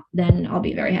 then I'll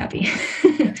be very happy.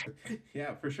 Yeah.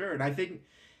 Yeah, for sure. And I think,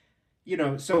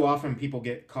 so often people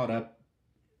get caught up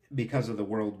because of the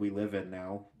world we live in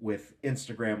now with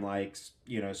Instagram likes,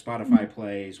 Spotify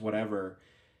plays, whatever.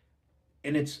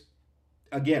 And it's,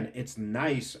 again, it's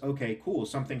nice. Okay, cool.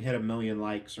 Something hit a million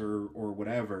likes or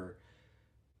whatever.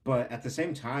 But at the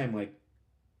same time, like,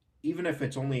 even if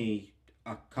it's only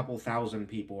a couple thousand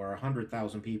people or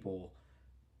 100,000 people,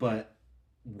 but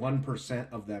 1%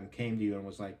 of them came to you and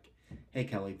was like, hey,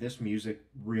 Kelly, this music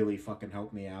really fucking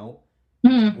helped me out.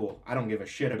 Mhm. Cool. I don't give a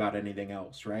shit about anything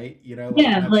else, right? Like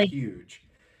Yeah, that's huge.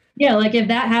 like if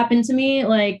that happened to me,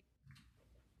 like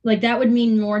that would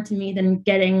mean more to me than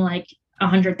getting like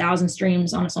 100,000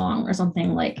 streams on a song or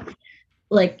something. Like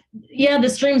yeah, the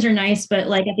streams are nice, but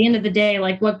like at the end of the day,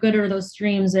 like what good are those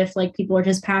streams if like people are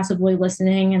just passively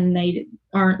listening and they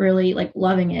aren't really like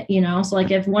loving it, you know? So like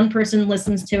if one person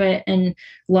listens to it and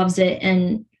loves it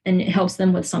and it helps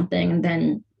them with something,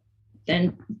 then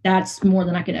that's more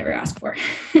than I could ever ask for.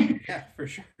 Yeah, for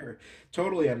sure.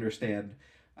 Totally understand.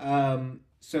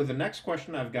 So the next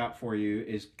question I've got for you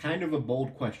is kind of a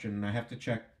bold question. I have to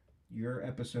check. Your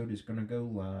episode is going to go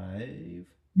live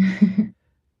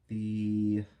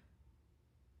the,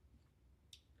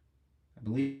 I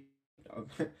believe,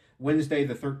 Wednesday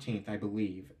the 13th, I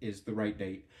believe, is the right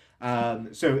date.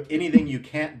 So anything you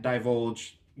can't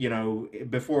divulge,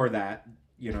 before that,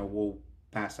 we'll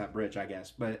pass that bridge, I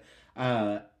guess. But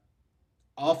uh,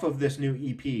 off of this new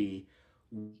EP,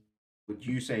 would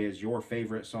you say is your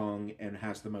favorite song and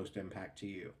has the most impact to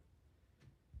you?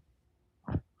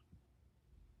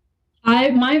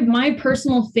 My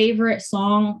personal favorite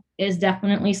song is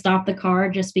definitely Stop the Car,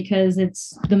 just because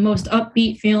it's the most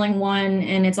upbeat feeling one,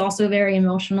 and it's also very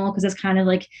emotional because it's kind of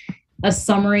like a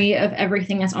summary of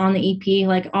everything that's on the EP.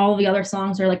 Like all the other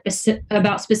songs are like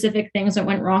about specific things that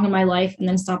went wrong in my life, and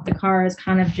then Stop the Car is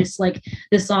kind of just like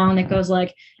the song that goes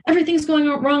like everything's going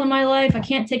wrong in my life, I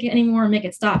can't take it anymore, and make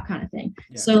it stop kind of thing.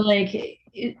 Yeah. So like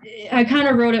I kind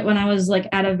of wrote it when I was like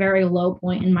at a very low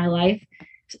point in my life,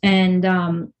 and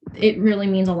it really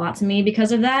means a lot to me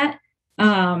because of that.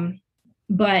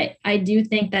 But I do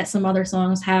think that some other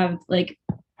songs have like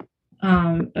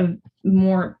a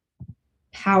more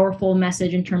powerful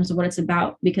message in terms of what it's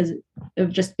about, because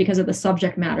of the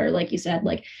subject matter, like you said,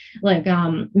 like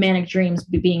Manic Dreams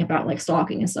being about like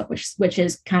stalking and stuff, which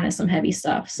is kind of some heavy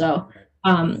stuff. So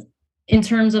Right. um in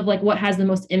terms of like what has the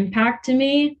most impact to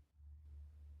me,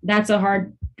 that's a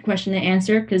hard question to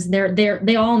answer because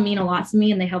they all mean a lot to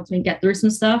me and they helped me get through some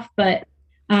stuff. But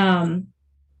um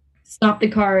Stop the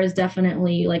Car is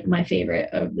definitely like my favorite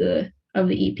of the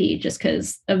EP, just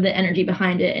because of the energy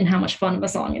behind it and how much fun of a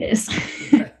song it is.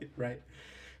 Right.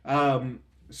 Right.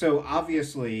 So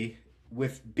obviously,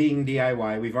 with being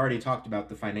DIY, we've already talked about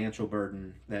the financial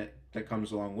burden that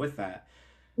comes along with that.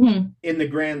 Mm-hmm. In the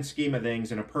grand scheme of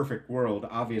things, in a perfect world,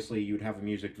 obviously you'd have a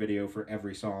music video for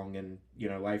every song, and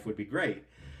life would be great.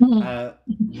 Mm-hmm. Uh,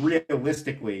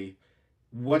 Realistically,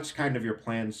 what's kind of your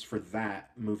plans for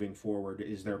that moving forward?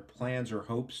 Is there plans or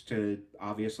hopes to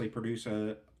obviously produce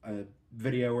a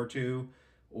video or two,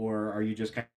 or are you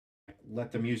just kind of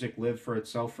let the music live for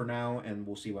itself for now, and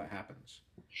we'll see what happens?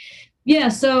 Yeah,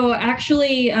 so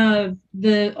actually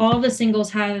the all the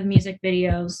singles have music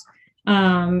videos.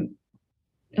 Um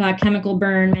Chemical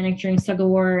Burn, Manic Dreams, Tug of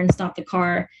War, and Stop the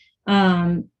Car.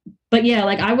 Um, but yeah,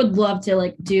 like I would love to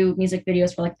like do music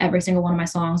videos for like every single one of my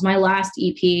songs. My last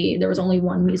EP, there was only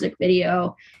one music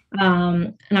video,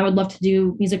 And I would love to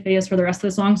do music videos for the rest of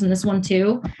the songs and this one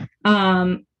too.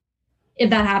 Um, if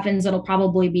that happens, it'll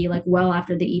probably be like well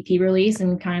after the EP release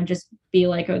and kind of just be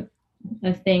like a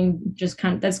thing, just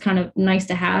kind of that's kind of nice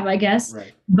to have, I guess.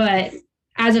 Right. But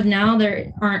as of now,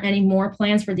 there aren't any more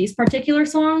plans for these particular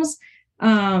songs.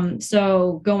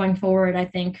 So going forward, I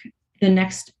think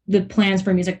the plans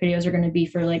for music videos are going to be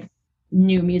for like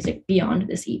new music beyond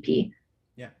this EP.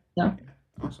 Yeah. So Yeah.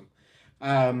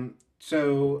 Awesome.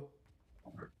 So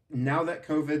now that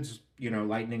COVID's,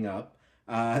 lightening up,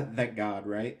 thank God,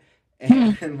 right?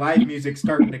 And live music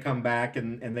starting to come back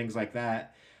and things like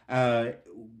that. Uh,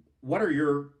 what are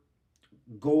your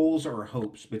goals or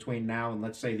hopes between now and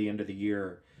let's say the end of the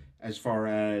year, as far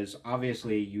as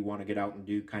obviously you want to get out and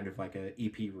do kind of like a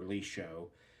EP release show?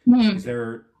 Is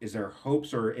there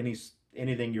hopes or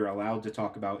anything you're allowed to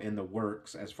talk about in the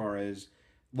works as far as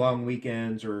long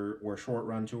weekends or short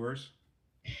run tours?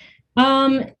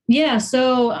 yeah,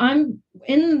 so I'm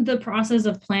in the process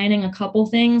of planning a couple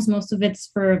things. Most of it's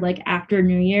for like after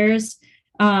New Year's.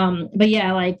 But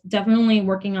yeah, like definitely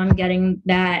working on getting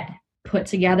that put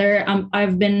together.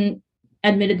 I've been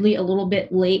admittedly a little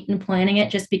bit late in planning it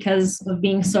just because of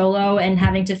being solo and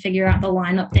having to figure out the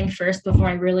lineup thing first before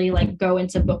I really like go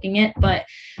into booking it. But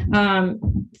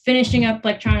finishing up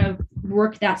like trying to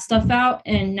work that stuff out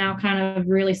and now kind of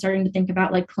really starting to think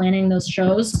about like planning those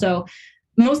shows. So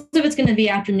most of it's going to be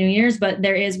after New Year's, but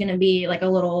there is going to be like a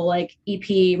little like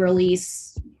EP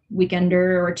release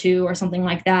weekender or two or something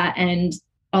like that, and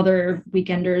other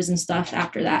weekenders and stuff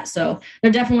after that. So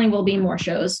there definitely will be more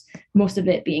shows. Most of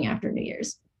it being after New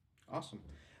Year's. Awesome.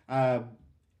 Uh,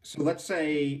 so let's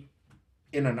say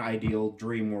in an ideal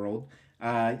dream world,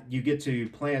 you get to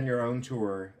plan your own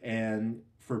tour, and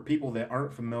for people that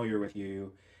aren't familiar with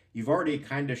you, you've already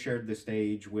kind of shared the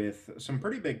stage with some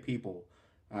pretty big people.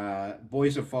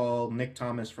 Boys of Fall, Nick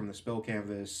Thomas from the Spill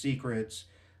Canvas, Secrets,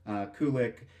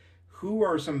 Kulik. Who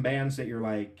are some bands that you're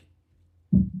like,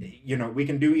 we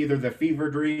can do either the fever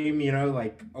dream,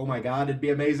 like, oh my God, it'd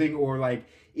be amazing, or like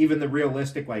even the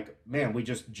realistic, like, man, we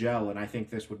just gel and I think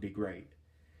this would be great.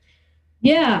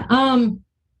 Yeah.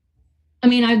 I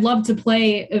mean, I'd love to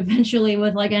play eventually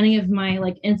with like any of my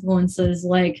like influences,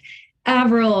 like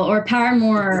Avril or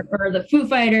Paramore or the Foo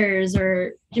Fighters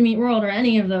or Jimmy Eat World or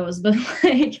any of those. But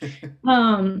like,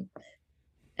 um,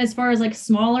 as far as like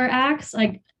smaller acts,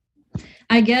 like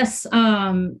I guess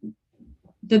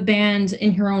the band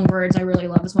In Her Own Words I really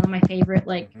love is one of my favorite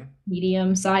like Hmm.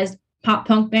 medium sized pop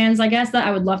punk bands, I guess, that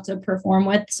I would love to perform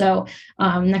with. So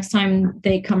next time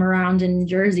they come around in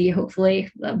Jersey, hopefully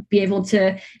be able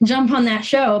to jump on that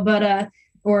show, but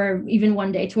or even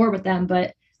one day tour with them.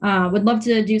 But would love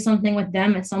to do something with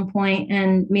them at some point,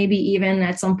 and maybe even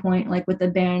at some point like with the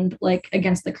band like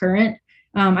Against the Current.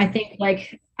 I Hmm. think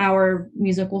like our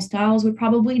musical styles would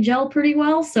probably gel pretty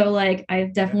well. So like I Yeah.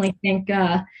 definitely think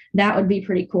that would be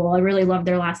pretty cool. I really love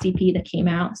their last EP that came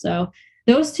out. So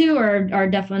those two are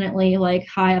definitely like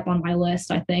high up on my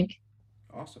list, I think.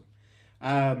 Awesome.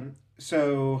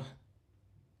 So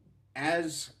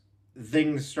as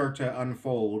things start to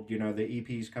unfold, the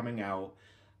EP's coming out.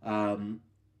 Um,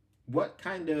 what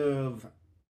kind of,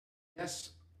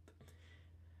 yes,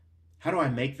 how do I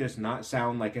make this not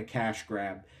sound like a cash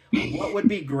grab? What would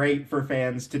be great for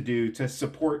fans to do to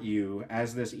support you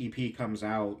as this EP comes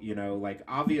out? Like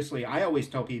obviously, I always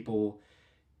tell people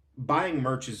buying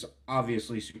merch is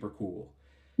obviously super cool,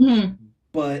 Mhm.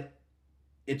 but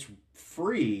it's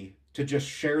free to just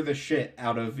share the shit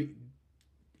out of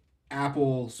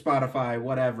Apple, Spotify,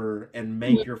 whatever, and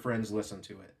make your friends listen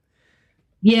to it.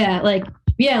 Yeah, like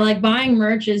buying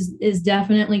merch is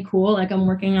definitely cool. Like I'm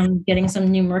working on getting some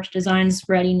new merch designs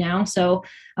ready now. So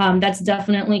that's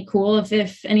definitely cool.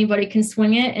 If anybody can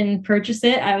swing it and purchase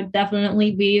it, I would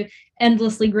definitely be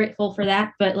endlessly grateful for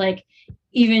that. But like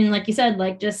even like you said,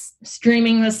 like just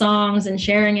streaming the songs and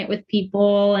sharing it with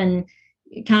people and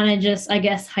kind of just I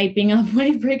guess hyping up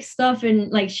Wave Break stuff and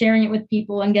like sharing it with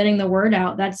people and getting the word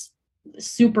out. That's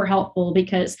super helpful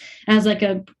because as like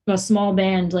a small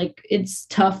band, like it's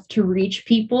tough to reach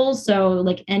people, so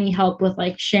like any help with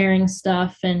like sharing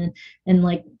stuff and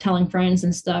like telling friends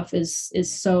and stuff is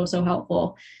so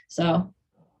helpful. So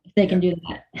if they can Yeah. do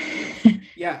that.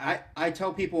 Yeah, I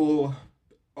tell people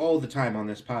all the time on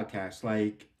this podcast,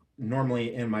 like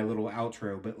normally in my little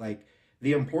outro, but like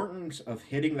the importance of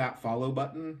hitting that follow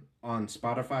button on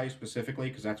Spotify specifically,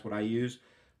 because that's what I use.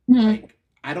 Mhm. Like,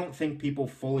 I don't think people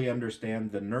fully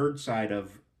understand the nerd side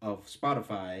of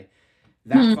Spotify.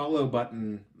 That Mhm. follow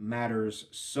button matters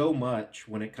so much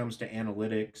when it comes to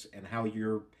analytics and how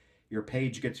your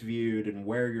page gets viewed and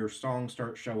where your songs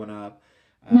start showing up.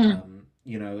 Mhm.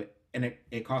 and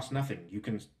it costs nothing. You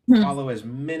can Mhm. follow as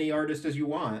many artists as you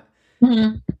want,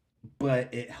 Mhm.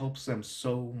 but it helps them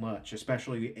so much,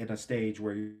 especially in a stage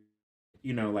where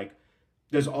like,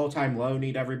 does All Time Low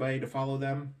need everybody to follow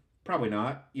them? Probably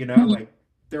not. Mhm. Like,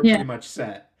 they're Yeah. pretty much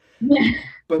set. Yeah.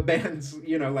 But bands,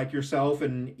 like yourself,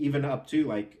 and even up to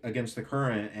like Against the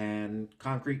Current and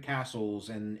Concrete Castles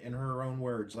and In Her Own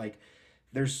Words, like,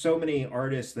 there's so many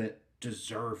artists that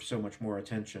deserve so much more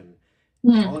attention.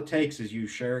 All Mhm. it takes is you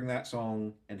sharing that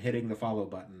song and hitting the follow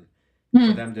button for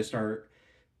Mhm. them to start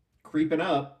creeping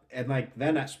up. And like,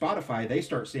 then at Spotify, they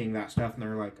start seeing that stuff and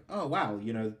they're like, oh wow,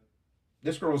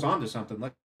 this girl's onto something.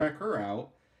 Let's check her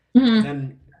out. And Mhm.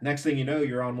 then next thing you know,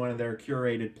 you're on one of their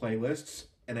curated playlists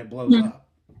and it blows Mhm. up.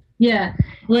 Yeah,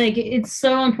 like it's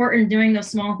so important doing those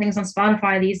small things on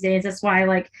Spotify these days. That's why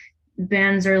like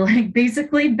bands are like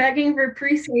basically begging for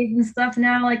pre-saves and stuff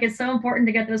now. Like it's so important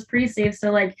to get those pre-saves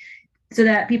so like so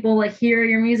that people like hear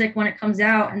your music when it comes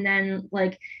out, and then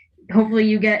like hopefully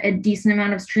you get a decent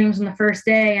amount of streams on the first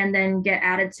day and then get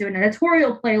added to an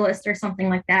editorial playlist or something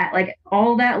like that. Like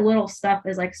all that little stuff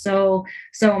is like so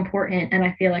important, and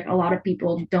I feel like a lot of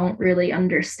people don't really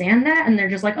understand that, and they're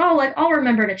just like, oh, like I'll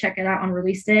remember to check it out on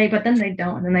release day, but then they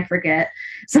don't, and then they forget.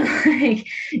 So like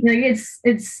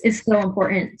it's so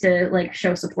important to like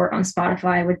show support on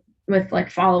Spotify with like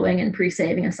following and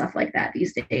pre-saving and stuff like that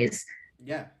these days.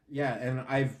 Yeah, yeah. And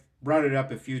I've brought it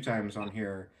up a few times on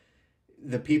here.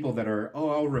 The people that are, oh,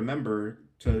 I'll remember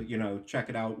to, check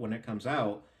it out when it comes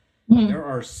out. Mm-hmm. There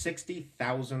are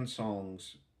 60,000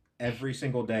 songs every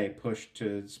single day pushed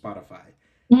to Spotify.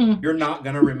 Mm-hmm. You're not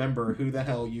going to remember who the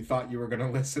hell you thought you were going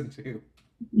to listen to.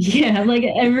 Yeah, like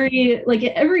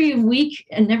every week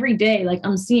and every day, like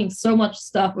I'm seeing so much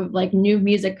stuff with like new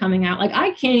music coming out. Like I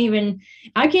can't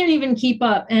even keep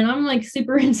up, and I'm like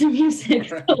super into music.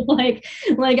 So Right.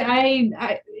 like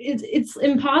it's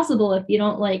impossible if you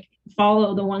don't like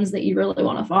follow the ones that you really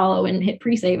want to follow and hit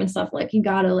pre-save and stuff. Like you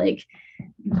gotta like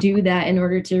do that in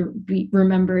order to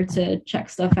remember to check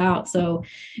stuff out. So,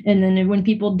 and then when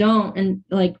people don't, and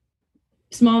like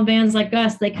small bands like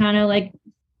us, they kind of like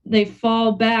they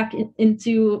fall back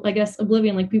into I guess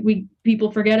oblivion. Like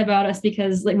people forget about us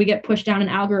because like we get pushed down in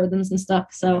algorithms and stuff.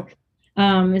 So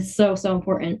Yep. it's so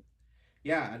important.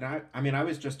 Yeah, and I mean, I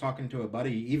was just talking to a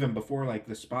buddy even before like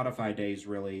the Spotify days,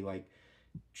 really, like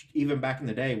even back in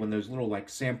the day when those little like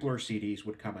sampler CDs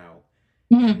would come out.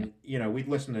 Mm-hmm. And we'd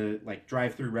listen to like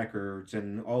Drive Through Records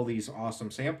and all these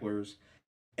awesome samplers.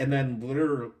 And then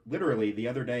literally the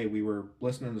other day we were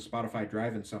listening to Spotify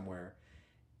driving somewhere,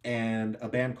 and a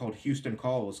band called Houston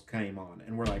Calls came on,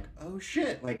 and we're like, oh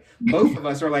shit, like both of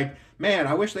us are like, man,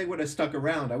 I wish they would have stuck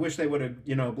around. I wish they would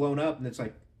have blown up. And it's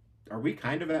like, are we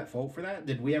kind of at fault for that?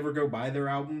 Did we ever go buy their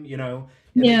album? And it's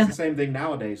Yeah. the same thing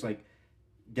nowadays. Like,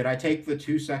 did I take the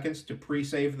 2 seconds to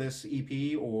pre-save this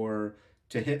EP or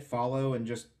to hit follow and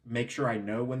just make sure I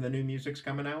know when the new music's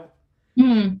coming out?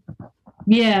 Mm-hmm.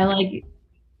 Yeah, like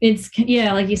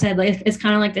yeah, like you said, like it's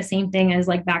kind of like the same thing as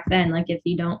like back then. Like if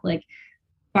you don't like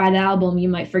buy the album, you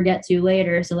might forget to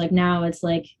later. So like now it's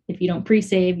like if you don't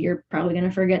pre-save, you're probably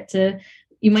gonna forget to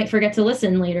you might forget to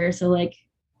listen later. So like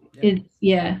Yeah, it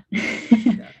yeah.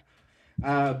 yeah.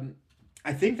 Um,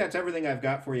 I think that's everything I've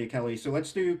got for you, Kelly. So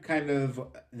let's do kind of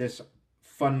this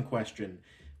fun question.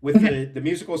 With Okay. the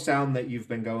musical sound that you've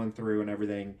been going through and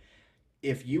everything,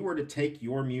 if you were to take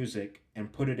your music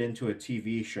and put it into a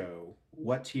TV show,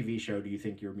 what TV show do you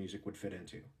think your music would fit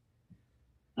into?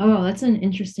 Oh, that's an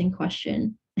interesting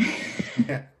question.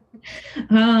 Yeah.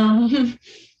 um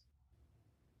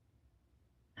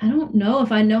I don't know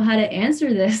if I know how to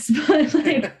answer this, but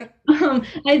like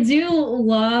I do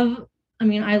love I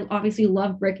mean, I obviously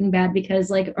love Breaking Bad because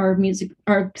like our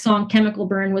song Chemical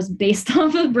Burn was based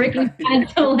off of Breaking Right.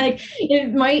 Bad. So like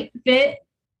it might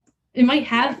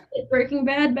have Yeah. fit Breaking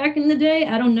Bad back in the day.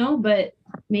 I don't know, but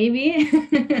maybe.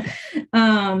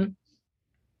 um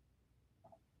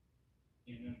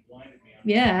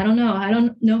yeah, I don't know. I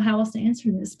don't know how else to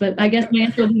answer this, but I guess my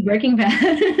answer will be Breaking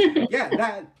Bad.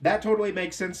 Yeah, that totally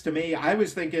makes sense to me. I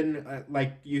was thinking,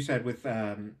 like you said, with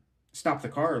 "Stop the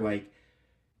Car," like,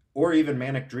 or even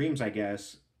 "Manic Dreams." I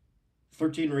guess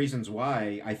 13 Reasons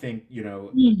Why. I think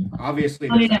obviously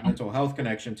Oh there's yeah. that mental health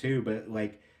connection too, but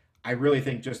like, I really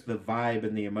think just the vibe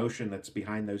and the emotion that's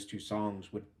behind those two songs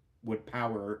would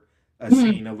power a Mhm.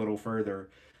 scene a little further.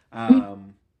 Mhm.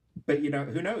 Um, but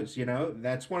who knows?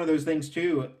 That's one of those things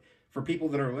too. For people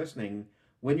that are listening,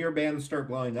 when your bands start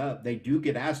blowing up, they do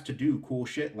get asked to do cool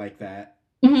shit like that.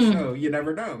 Mhm. So you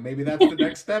never know. Maybe that's the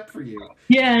next step for you.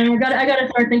 Yeah, and I gotta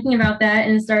start thinking about that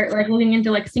and start like looking into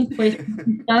like sync placement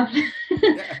and stuff.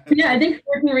 Yeah, Yeah, I absolutely. think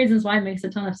 14 Reasons Why makes a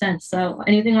ton of sense. So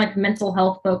anything like mental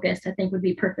health focused, I think would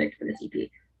be perfect for this EP.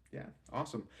 Yeah,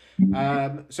 awesome.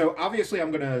 So obviously,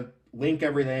 I'm gonna link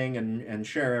everything and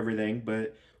share everything,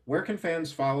 but where can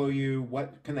fans follow you?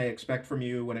 What can they expect from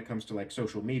you when it comes to like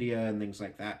social media and things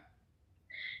like that?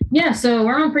 Yeah, so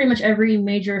we're on pretty much every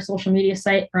major social media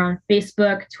site. We're on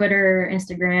Facebook, Twitter,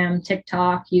 Instagram,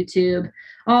 TikTok, YouTube,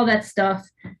 all that stuff.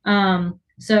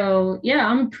 So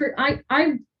yeah,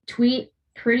 I tweet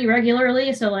pretty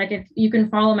regularly. So like if you can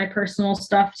follow my personal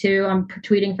stuff too, I'm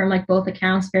tweeting from like both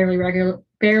accounts fairly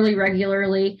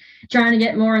regularly, trying to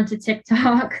get more into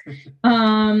TikTok.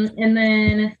 And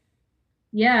then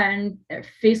yeah, and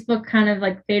Facebook kind of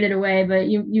like faded away, but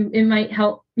you it might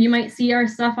help. You might see our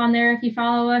stuff on there if you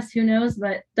follow us. Who knows?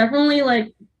 But definitely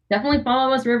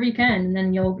follow us wherever you can, and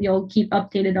then you'll keep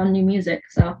updated on new music.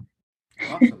 So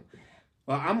Awesome.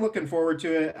 Well, I'm looking forward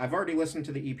to it. I've already listened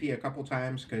to the EP a couple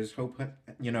times because Hope,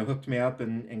 hooked me up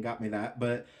and got me that.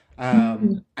 But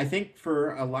I think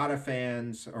for a lot of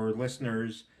fans or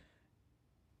listeners,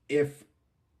 if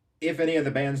if any of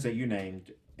the bands that you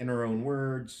named, In Her Own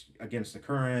Words, Against the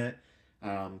Current,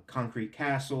 Concrete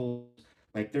Castle,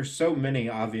 like there's so many,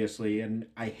 obviously, and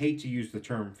I hate to use the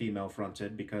term female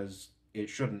fronted because it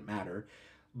shouldn't matter,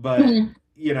 but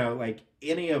like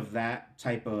any of that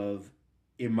type of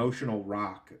emotional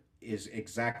rock is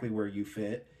exactly where you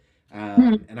fit.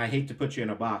 And I hate to put you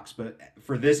in a box, but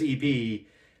for this EP,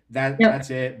 yep. that's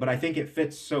it. But I think it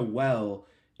fits so well,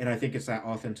 and I think it's that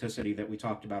authenticity that we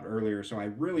talked about earlier. So I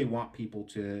really want people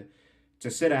to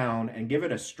sit down and give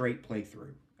it a straight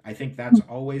playthrough. I think that's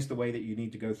always the way that you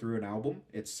need to go through an album.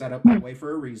 It's set up that way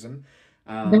for a reason.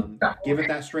 Give it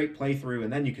that straight playthrough,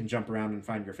 and then you can jump around and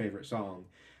find your favorite song.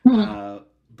 Uh,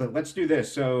 but let's do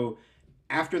this. So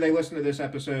after they listen to this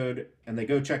episode and they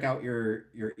go check out your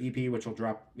EP, which will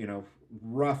drop,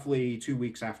 roughly 2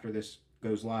 weeks after this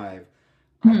goes live,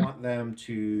 I want them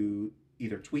to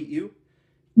either tweet you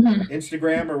or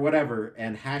Instagram or whatever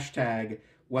and hashtag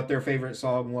what their favorite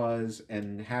song was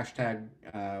and hashtag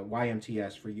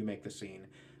YMTS for You Make the Scene.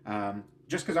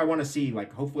 Just because I want to see,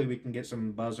 like, hopefully we can get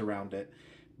some buzz around it.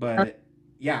 But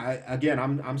yeah, again,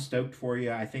 I'm stoked for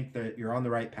you. I think that you're on the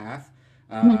right path,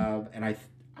 and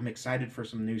I'm excited for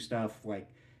some new stuff. Like,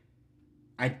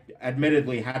 I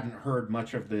admittedly hadn't heard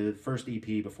much of the first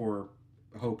EP before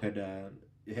Hope had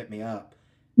hit me up,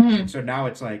 and so now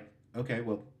it's like, okay,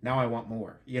 well, now I want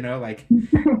more. Like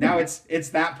now it's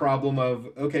that problem of,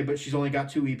 okay, but she's only got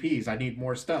two EPs. I need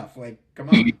more stuff. Like, come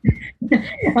on.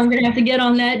 I'm gonna have to get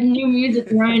on that new music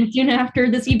Ryan soon after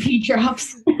this EP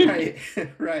drops. Right,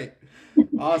 right.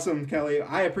 Awesome, Kelly.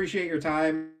 I appreciate your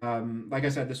time. Like I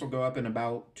said, this will go up in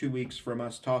about 2 weeks from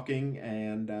us talking,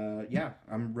 and yeah,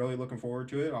 I'm really looking forward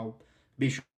to it. I'll be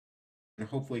sure and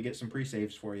hopefully get some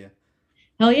pre-saves for you.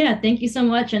 Hell yeah! Thank you so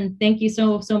much, and thank you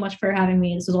so much for having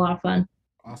me. This was a lot of fun.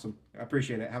 Awesome. I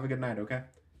appreciate it. Have a good night, okay?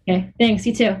 Okay, thanks.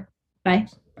 You too. Bye.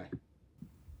 Thanks. Bye.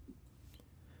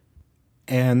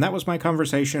 And that was my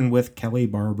conversation with Kelly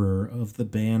Barber of the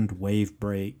band Wave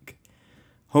Break.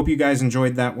 Hope you guys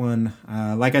enjoyed that one.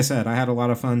 Like I said, I had a lot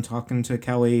of fun talking to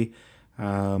Kelly,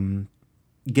 getting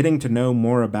to know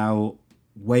more about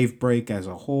Wave Break as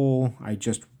a whole. I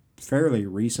just fairly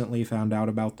recently found out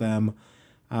about them.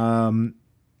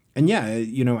 And yeah,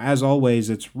 as always,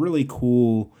 it's really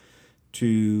cool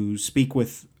to speak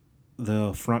with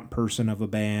the front person of a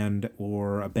band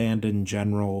or a band in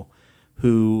general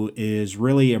who is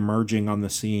really emerging on the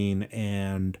scene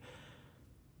and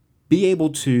be able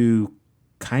to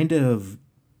kind of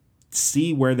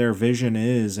see where their vision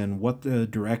is and what the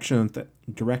direction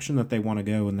that they want to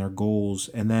go and their goals,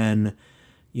 and then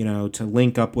to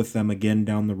link up with them again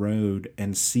down the road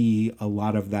and see a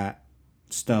lot of that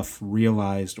stuff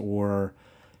realized, or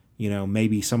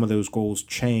maybe some of those goals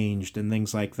changed and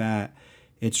things like that.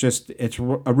 It's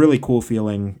a really cool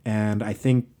feeling, and I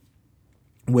think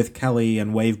with Kelly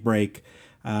and Wave Break,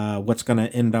 what's going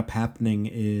to end up happening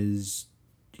is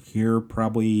here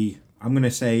probably, I'm going to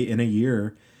say in a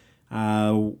year,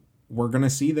 we're going to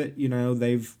see that,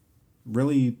 they've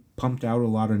really pumped out a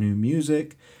lot of new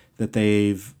music, that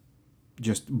they've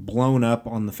just blown up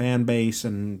on the fan base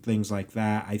and things like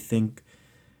that. I think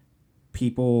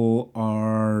people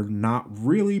are not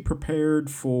really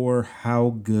prepared for how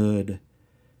good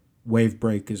Wave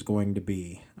Break is going to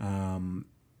be.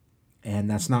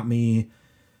 And that's not me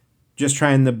just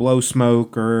trying to blow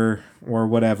smoke or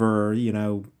whatever,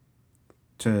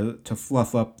 to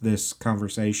fluff up this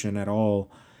conversation at all.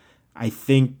 I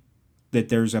think that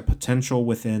there's a potential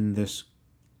within this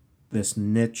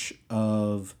niche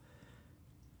of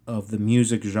the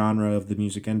music genre, of the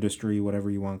music industry, whatever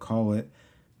you want to call it,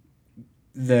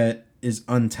 that is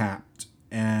untapped.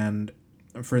 And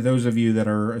for those of you that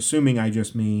are assuming I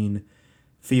just mean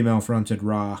female fronted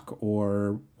rock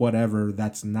or whatever,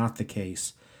 that's not the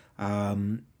case.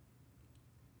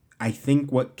 I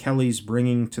think what Kelly's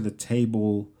bringing to the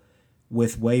table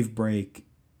with Wave Break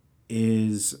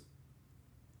is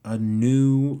a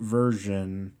new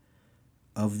version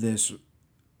of this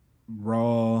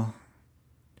raw,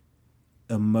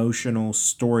 emotional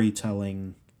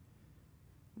storytelling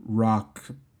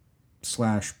rock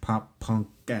slash pop punk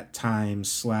at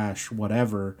times slash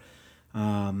whatever.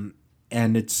 And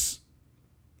it's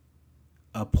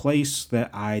a place that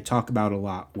I talk about a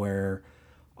lot where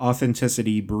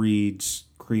authenticity breeds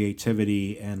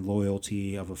creativity and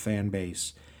loyalty of a fan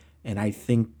base. And I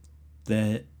think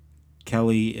that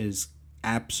Kelly is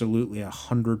absolutely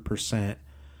 100%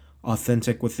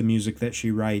 authentic with the music that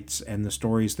she writes and the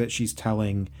stories that she's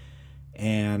telling.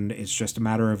 And it's just a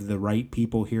matter of the right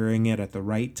people hearing it at the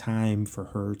right time for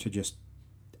her to just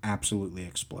absolutely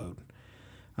explode.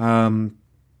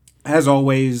 As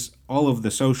always, all of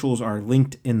the socials are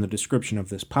linked in the description of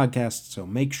this podcast, so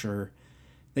make sure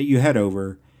that you head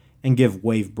over and give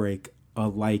Wave Break a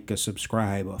like, a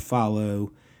subscribe, a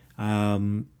follow,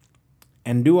 and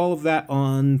do all of that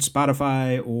on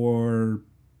Spotify or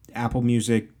Apple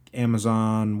Music,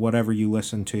 Amazon, whatever you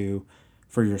listen to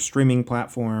for your streaming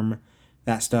platform.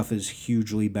 That stuff is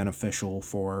hugely beneficial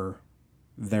for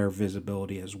their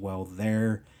visibility as well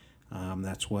there.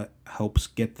 That's what helps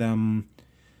get them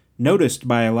noticed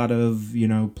by a lot of,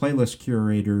 playlist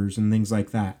curators and things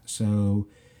like that. So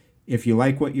if you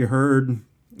like what you heard,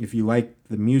 if you like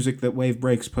the music that Wave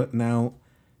Break's putting out,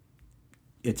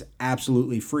 it's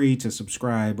absolutely free to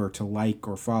subscribe or to like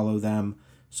or follow them.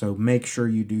 So make sure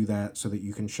you do that so that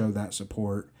you can show that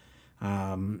support.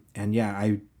 And yeah,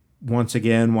 I once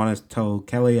again want to tell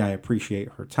Kelly I appreciate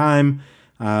her time.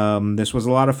 This was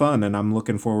a lot of fun, and I'm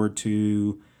looking forward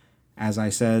to, as I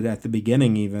said at the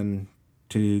beginning even,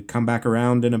 to come back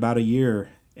around in about a year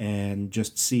and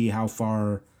just see how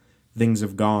far things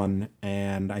have gone.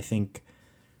 And I think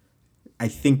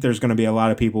there's going to be a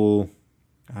lot of people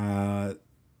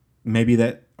maybe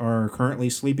that are currently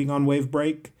sleeping on Wave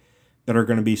Break that are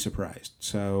going to be surprised.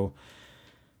 So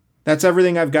that's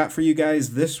everything I've got for you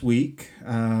guys this week.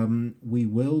 We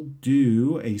will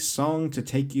do a song to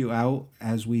take you out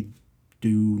as we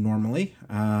do normally.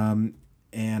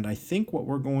 And I think what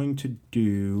we're going to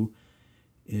do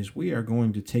is we are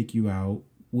going to take you out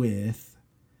with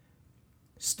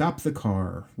Stop the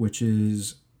Car, which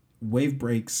is Wave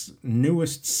Break's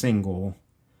newest single.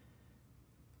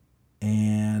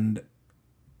 And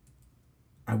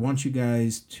I want you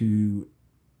guys to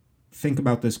think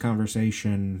about this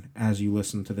conversation as you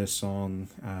listen to this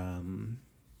song,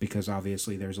 because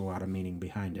obviously there's a lot of meaning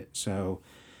behind it. So,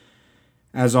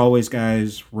 as always,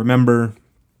 guys, remember,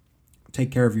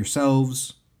 take care of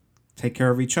yourselves, take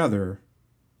care of each other,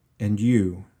 and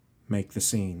you make the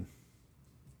scene.